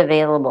tickets be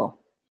available?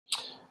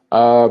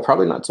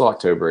 Probably not till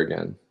October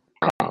again.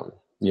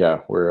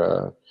 Yeah,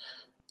 we're.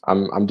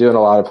 I'm doing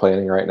a lot of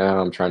planning right now.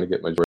 I'm trying to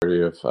get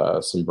majority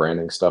of some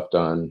branding stuff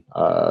done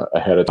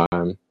ahead of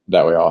time.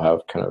 That way, I'll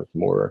have kind of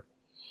more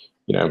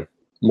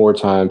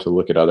time to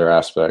look at other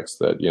aspects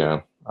that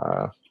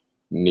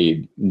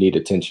need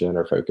attention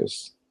or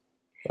focus.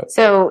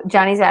 So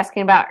Johnny's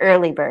asking about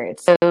early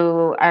birds.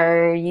 So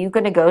are you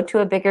going to go to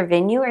a bigger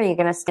venue, or are you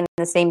going to stay in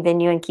the same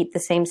venue and keep the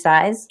same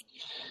size?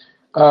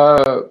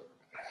 I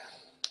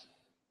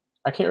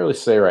can't really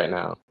say right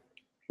now.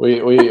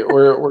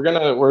 We're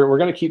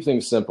gonna keep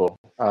things simple,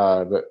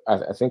 but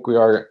I think we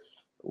are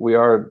we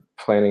are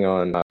planning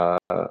on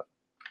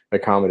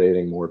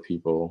accommodating more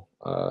people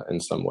in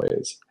some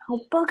ways.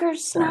 Oh, booger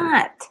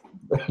snot.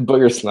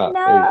 Booger snot.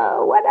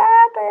 No, what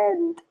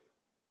happened?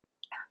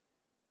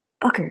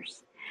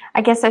 Boogers. I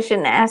guess I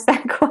shouldn't ask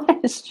that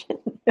question.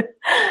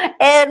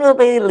 And we'll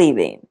be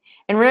leaving.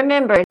 And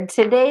remember,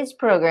 today's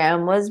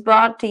program was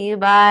brought to you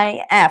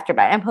by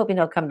Afterbite. I'm hoping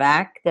he'll come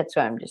back. That's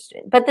what I'm just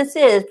doing. But this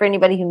is, for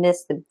anybody who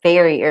missed the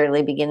very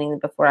early beginning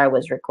before I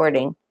was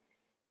recording,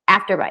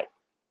 Afterbite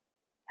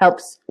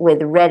helps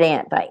with red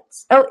ant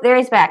bites. Oh, there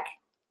he's back.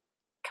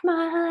 Come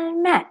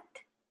on, Matt.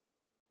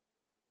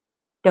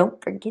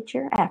 Don't forget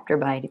your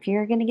Afterbite. If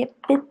you're going to get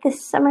bit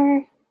this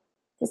summer,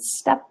 this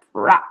stuff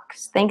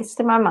rocks. Thanks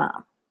to my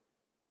mom.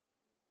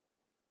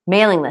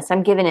 Mailing list.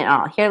 I'm giving it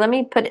all. Here, let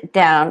me put it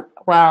down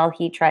while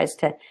he tries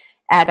to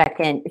add back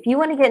in. If you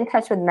want to get in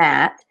touch with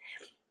Matt,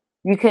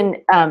 you can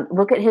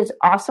look at his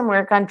awesome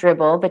work on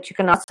Dribbble, but you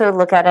can also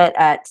look at it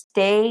at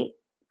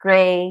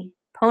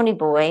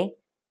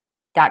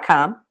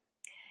staygrayponyboy.com.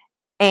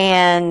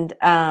 And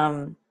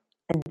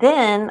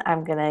then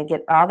I'm going to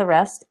get all the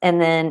rest.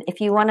 And then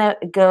if you want to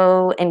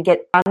go and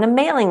get on the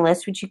mailing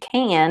list, which you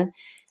can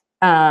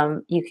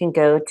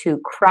go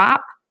to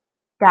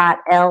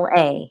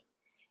crop.la.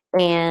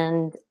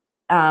 And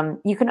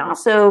you can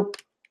also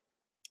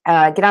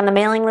get on the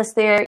mailing list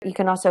there. You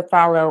can also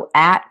follow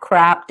at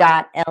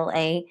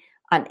crop.la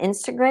on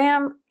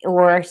Instagram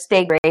or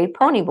Stay Gray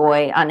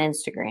Ponyboy on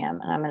Instagram.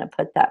 And I'm going to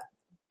put that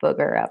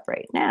booger up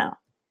right now.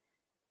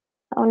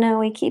 Oh no,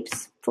 he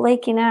keeps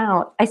flaking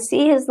out. I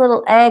see his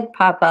little egg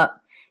pop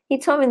up. He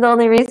told me the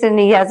only reason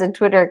he has a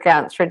Twitter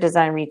account is for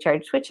Design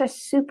Recharge, which I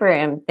super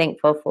am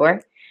thankful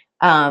for.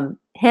 Him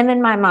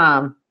and my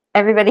mom.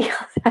 Everybody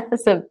else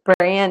has a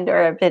brand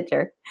or a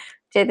picture,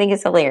 which I think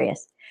is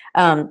hilarious.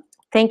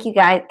 Thank you,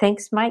 guys.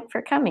 Thanks, Mike,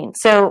 for coming.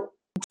 So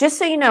just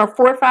so you know,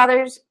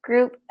 Forefathers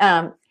group.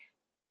 I'm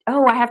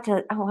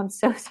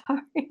so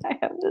sorry. I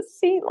have the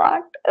seat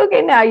locked.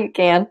 Okay, now you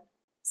can.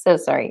 So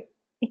sorry.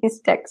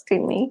 He's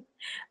texting me.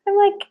 I'm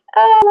like,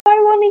 oh,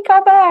 why won't he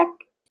call back?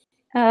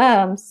 Oh,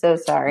 I'm so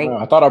sorry. Oh,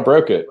 I thought I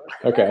broke it.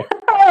 Okay.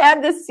 I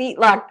had the seat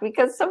locked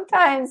because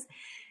sometimes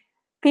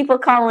people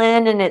call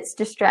in and it's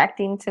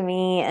distracting to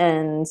me.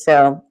 And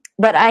so,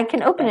 but I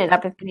can open it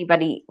up if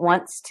anybody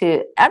wants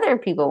to, other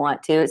people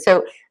want to.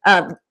 So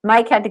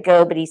Mike had to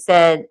go, but he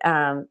said,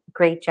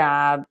 great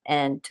job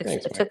and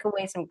took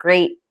away some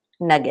great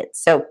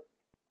nuggets. So,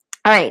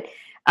 all right.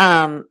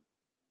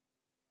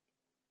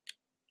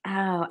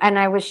 And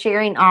I was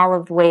sharing all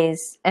of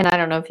ways, and I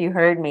don't know if you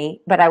heard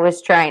me, but I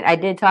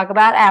did talk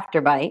about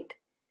Afterbite.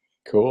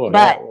 Cool.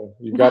 But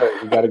you got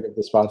to get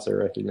the sponsor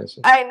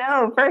recognition. I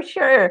know for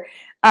sure.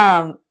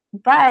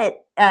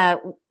 But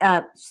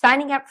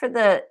signing up for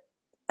the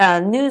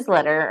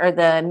newsletter or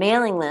the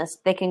mailing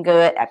list, they can go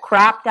at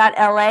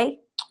crop.la.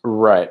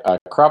 Right.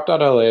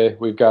 Crop.la.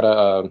 We've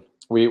got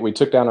we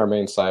took down our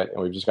main site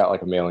and we've just got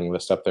like a mailing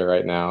list up there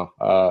right now.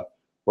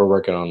 We're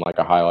working on like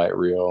a highlight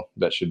reel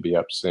that should be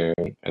up soon.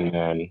 And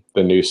then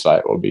the new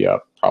site will be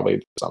up probably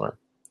this summer,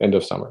 end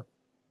of summer.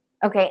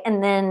 Okay.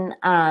 And then,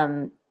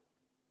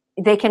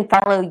 they can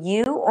follow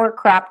you or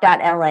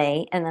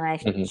crop.la. And then I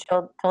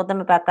told them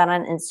about that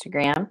on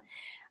Instagram.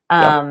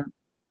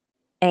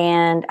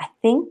 And I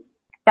think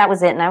that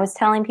was it. And I was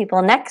telling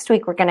people next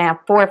week we're going to have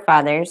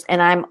Forefathers,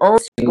 and I'm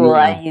old school.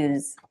 I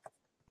use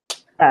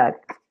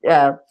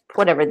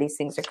whatever these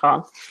things are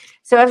called.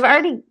 So I've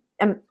already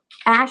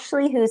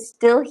Ashley, who's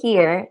still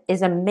here,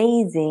 is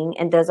amazing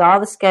and does all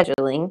the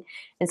scheduling.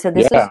 And so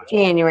this is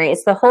January.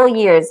 It's the whole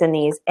year is in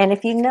these. And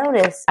if you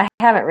notice, I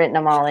haven't written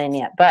them all in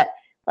yet, but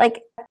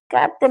like I've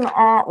got them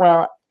all.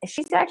 Well,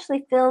 she's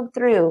actually filled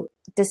through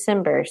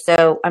December.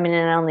 So I mean,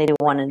 and I only do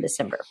one in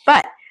December.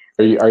 But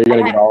are you going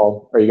to get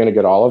all? Are you going to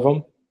get all of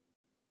them?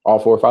 All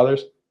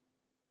Forefathers?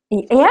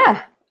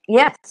 Yeah.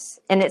 Yes.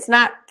 And it's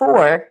not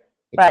 4.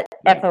 But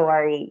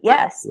FORE,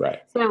 yes.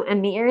 Right. So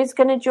Amir is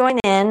going to join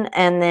in,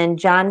 and then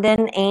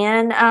Jondon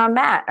and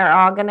Matt are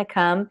all going to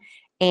come.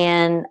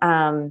 And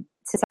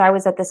since I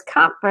was at this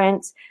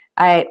conference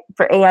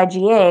for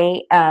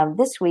AIGA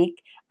this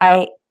week,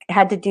 I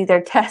had to do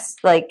their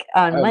test like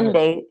on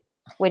Monday,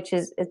 which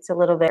is it's a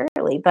little bit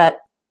early. But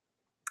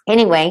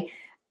anyway,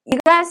 you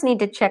guys need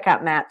to check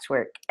out Matt's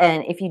work.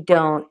 And if you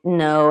don't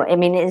know, I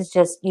mean, it's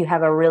just you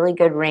have a really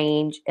good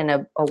range and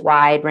a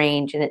wide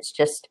range, and it's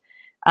just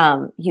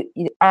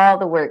you all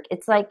the work.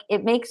 It's like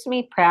it makes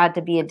me proud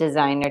to be a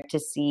designer to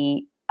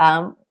see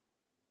the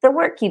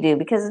work you do,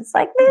 because it's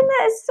like, man,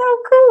 that is so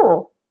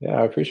cool.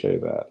 Yeah, I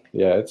appreciate that.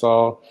 Yeah, it's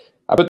all.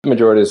 I put the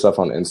majority of stuff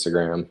on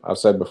Instagram. I've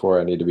said before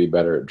I need to be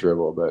better at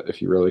Dribbble, but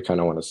if you really kind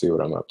of want to see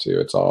what I'm up to,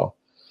 it's all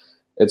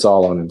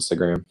on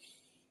Instagram,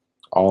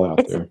 all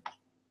out there.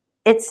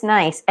 It's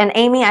nice. And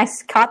Amy, I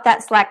caught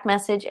that Slack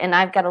message, and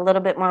I've got a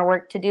little bit more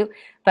work to do,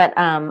 but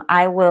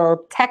I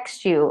will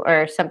text you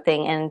or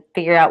something and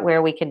figure out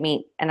where we could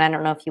meet. And I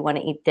don't know if you want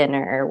to eat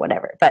dinner or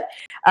whatever, but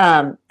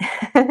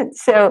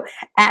so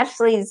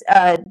Ashley's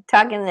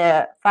talking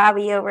to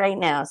Fabio right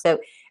now. So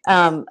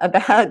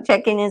about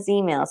checking his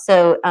email.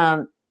 So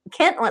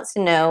Kent wants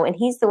to know, and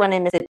he's the one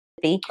in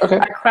Mississippi, Okay.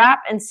 are crop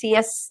and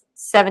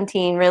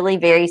CS17 really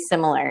very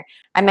similar?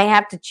 I may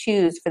have to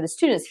choose for the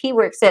students. He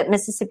works at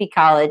Mississippi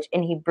College,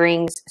 and he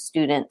brings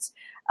students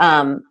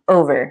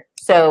over.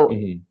 So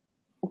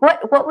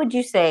what would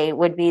you say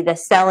would be the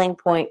selling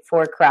point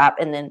for crop?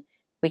 And then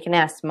we can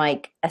ask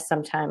Mike at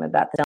some time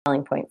about the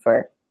selling point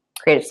for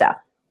Creative South.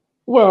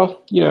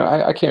 Well,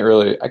 I can't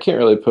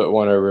really put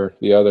one over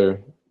the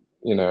other,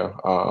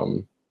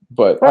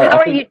 but how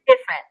are you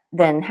different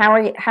then? How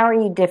are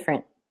you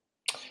different?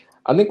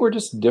 I think we're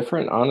just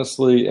different,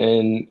 honestly,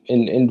 in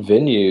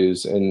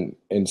venues and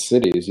in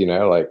cities.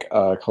 Like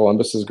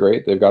Columbus is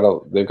great. They've got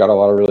a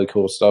lot of really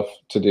cool stuff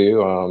to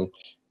do.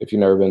 If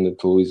you've never been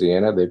to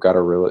Louisiana, they've got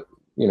a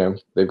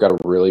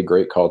really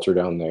great culture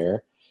down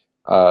there.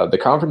 The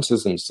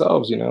conferences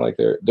themselves, like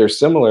they're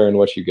similar in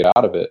what you get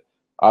out of it.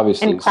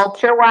 Obviously, and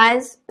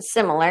culture-wise,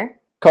 similar.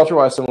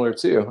 Culture-wise, similar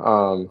too.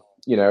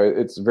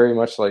 It's very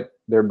much like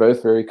they're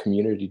both very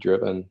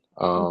community-driven.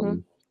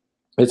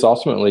 It's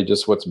ultimately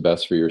just what's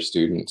best for your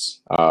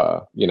students.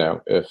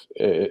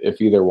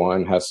 If either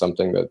one has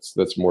something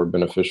that's more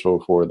beneficial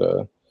for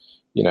the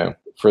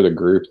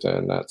group,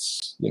 then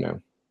that's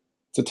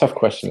it's a tough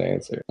question to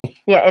answer.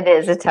 Yeah, it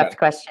is a tough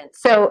question.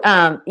 So,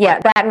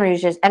 Baton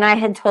Rouge is, and I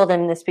had told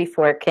him this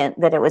before,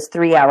 Kent, that it was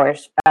 3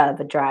 hours of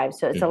a drive,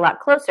 so it's a lot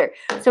closer.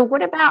 So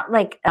what about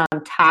like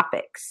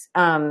topics?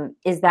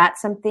 Is that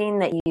something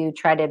that you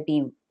try to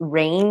be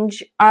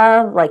range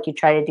of? Like you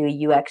try to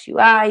do UX,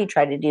 UI, you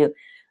try to do,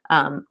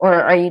 or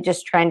are you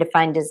just trying to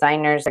find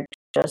designers that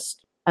are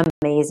just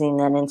amazing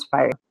and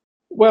inspiring?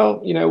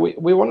 Well,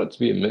 we want it to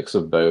be a mix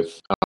of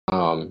both.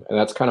 And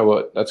that's kind of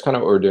what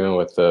we're doing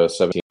with the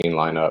 17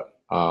 lineup.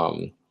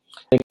 I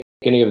think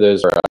any of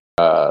those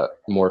are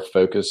more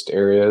focused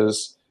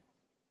areas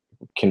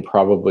can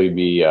probably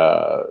be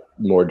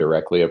more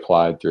directly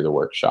applied through the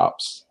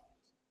workshops.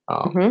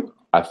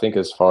 I think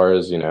as far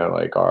as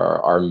like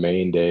our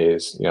main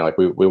days, like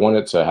we want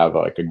it to have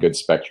like a good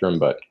spectrum,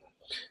 but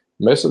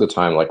most of the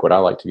time, like what I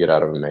like to get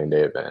out of a main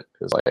day event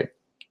is like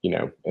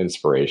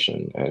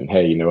inspiration and,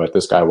 hey, you know what,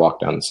 this guy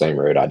walked down the same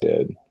road I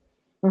did.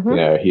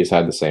 He's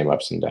had the same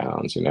ups and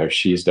downs,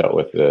 she's dealt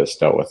with this,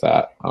 dealt with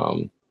that.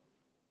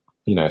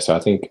 So I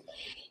think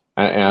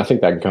that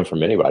can come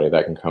from anybody.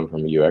 That can come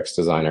from a UX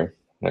designer.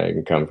 It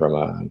can come from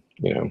a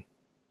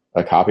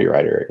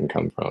copywriter. It can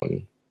come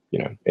from,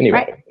 anybody.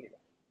 Right.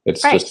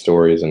 It's just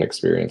stories and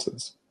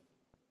experiences.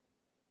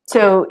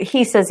 So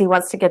he says he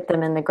wants to get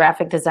them in the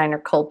graphic designer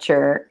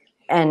culture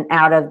and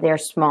out of their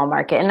small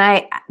market. And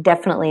I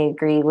definitely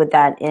agree with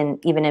that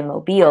even in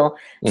Mobile.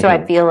 So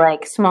I feel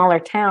like smaller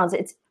towns,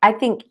 I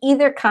think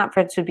either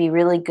conference would be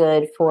really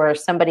good for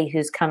somebody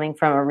who's coming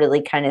from a really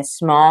kind of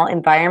small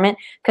environment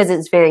because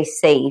it's very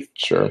safe.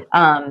 Sure.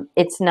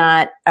 It's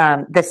not,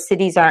 the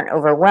cities aren't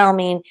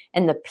overwhelming,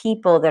 and the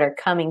people that are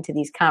coming to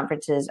these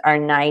conferences are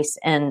nice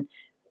and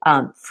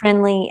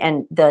friendly,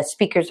 and the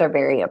speakers are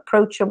very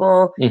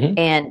approachable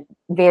and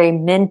very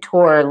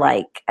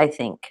mentor-like, I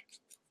think.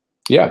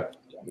 Yeah,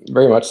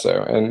 very much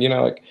so. And,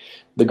 like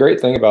the great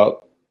thing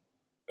about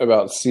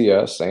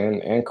CS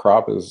and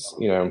crop is,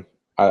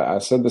 I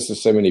said this to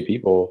so many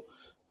people,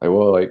 like,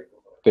 well, like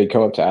they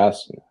come up to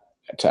ask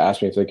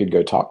me if they could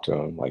go talk to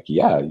them. Like,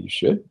 yeah, you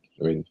should.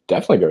 I mean,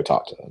 definitely go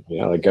talk to them.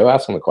 Like go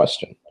ask them a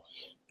question.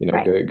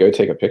 Right. Go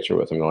take a picture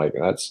with them. Like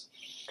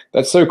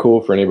that's so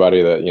cool for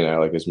anybody that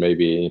like is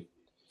maybe,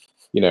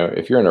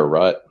 if you're in a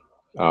rut,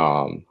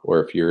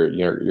 or if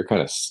you're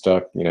kind of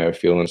stuck,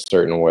 feeling a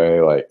certain way,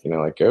 like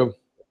like go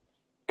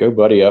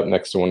buddy up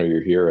next to one of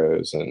your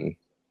heroes and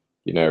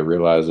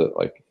realize that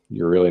like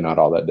you're really not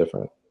all that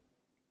different.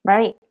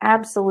 Right.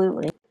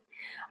 Absolutely.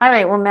 All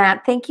right. Well,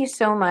 Matt, thank you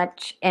so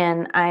much.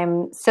 And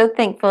I'm so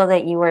thankful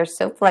that you were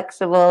so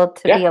flexible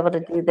to be able to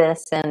do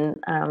this.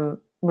 And I'm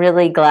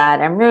really glad.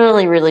 I'm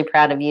really, really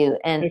proud of you.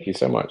 And thank you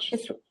so much.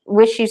 Just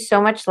wish you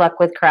so much luck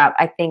with crop.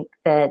 I think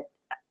that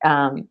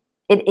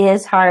it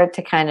is hard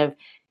to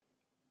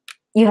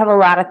you have a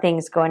lot of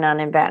things going on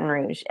in Baton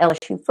Rouge.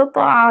 LSU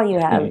football, you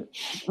have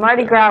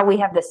Mardi Gras. We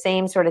have the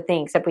same sort of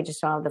thing, except we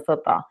just don't have the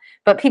football.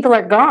 But people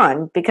are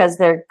gone because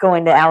they're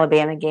going to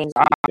Alabama games,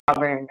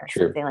 Auburn, or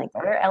something like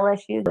that, or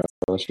LSU.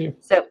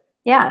 So,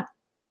 yeah.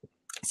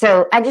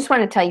 So I just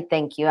want to tell you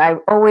thank you.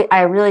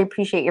 I really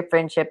appreciate your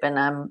friendship, and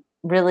I'm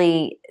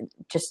really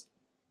just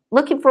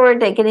looking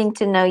forward to getting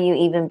to know you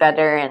even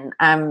better.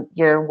 And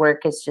your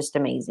work is just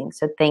amazing.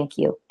 So thank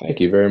you. Thank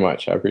you very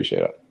much. I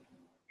appreciate it.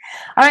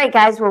 All right,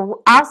 guys.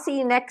 Well, I'll see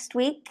you next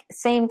week.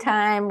 Same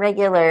time,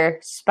 regular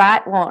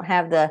spot. Won't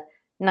have the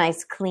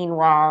nice clean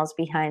walls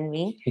behind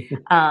me.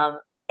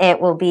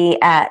 It will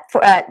be at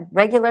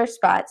regular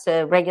spot,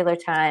 so regular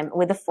time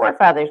with the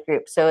Forefathers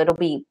group. So it'll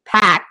be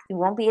packed. There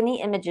won't be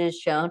any images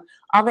shown.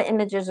 All the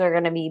images are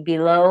going to be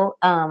below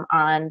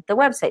on the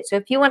website. So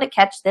if you want to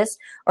catch this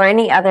or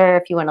any other,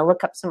 if you want to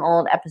look up some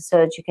old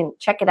episodes, you can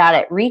check it out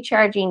at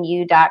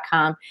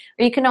rechargingyou.com,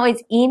 or you can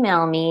always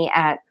email me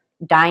at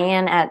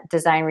Diane at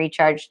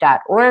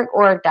designrecharge.org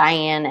or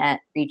Diane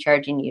at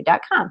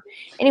rechargingyou.com.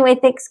 Anyway,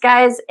 thanks,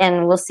 guys,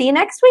 and we'll see you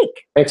next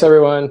week. Thanks,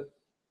 everyone.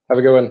 Have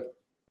a good one.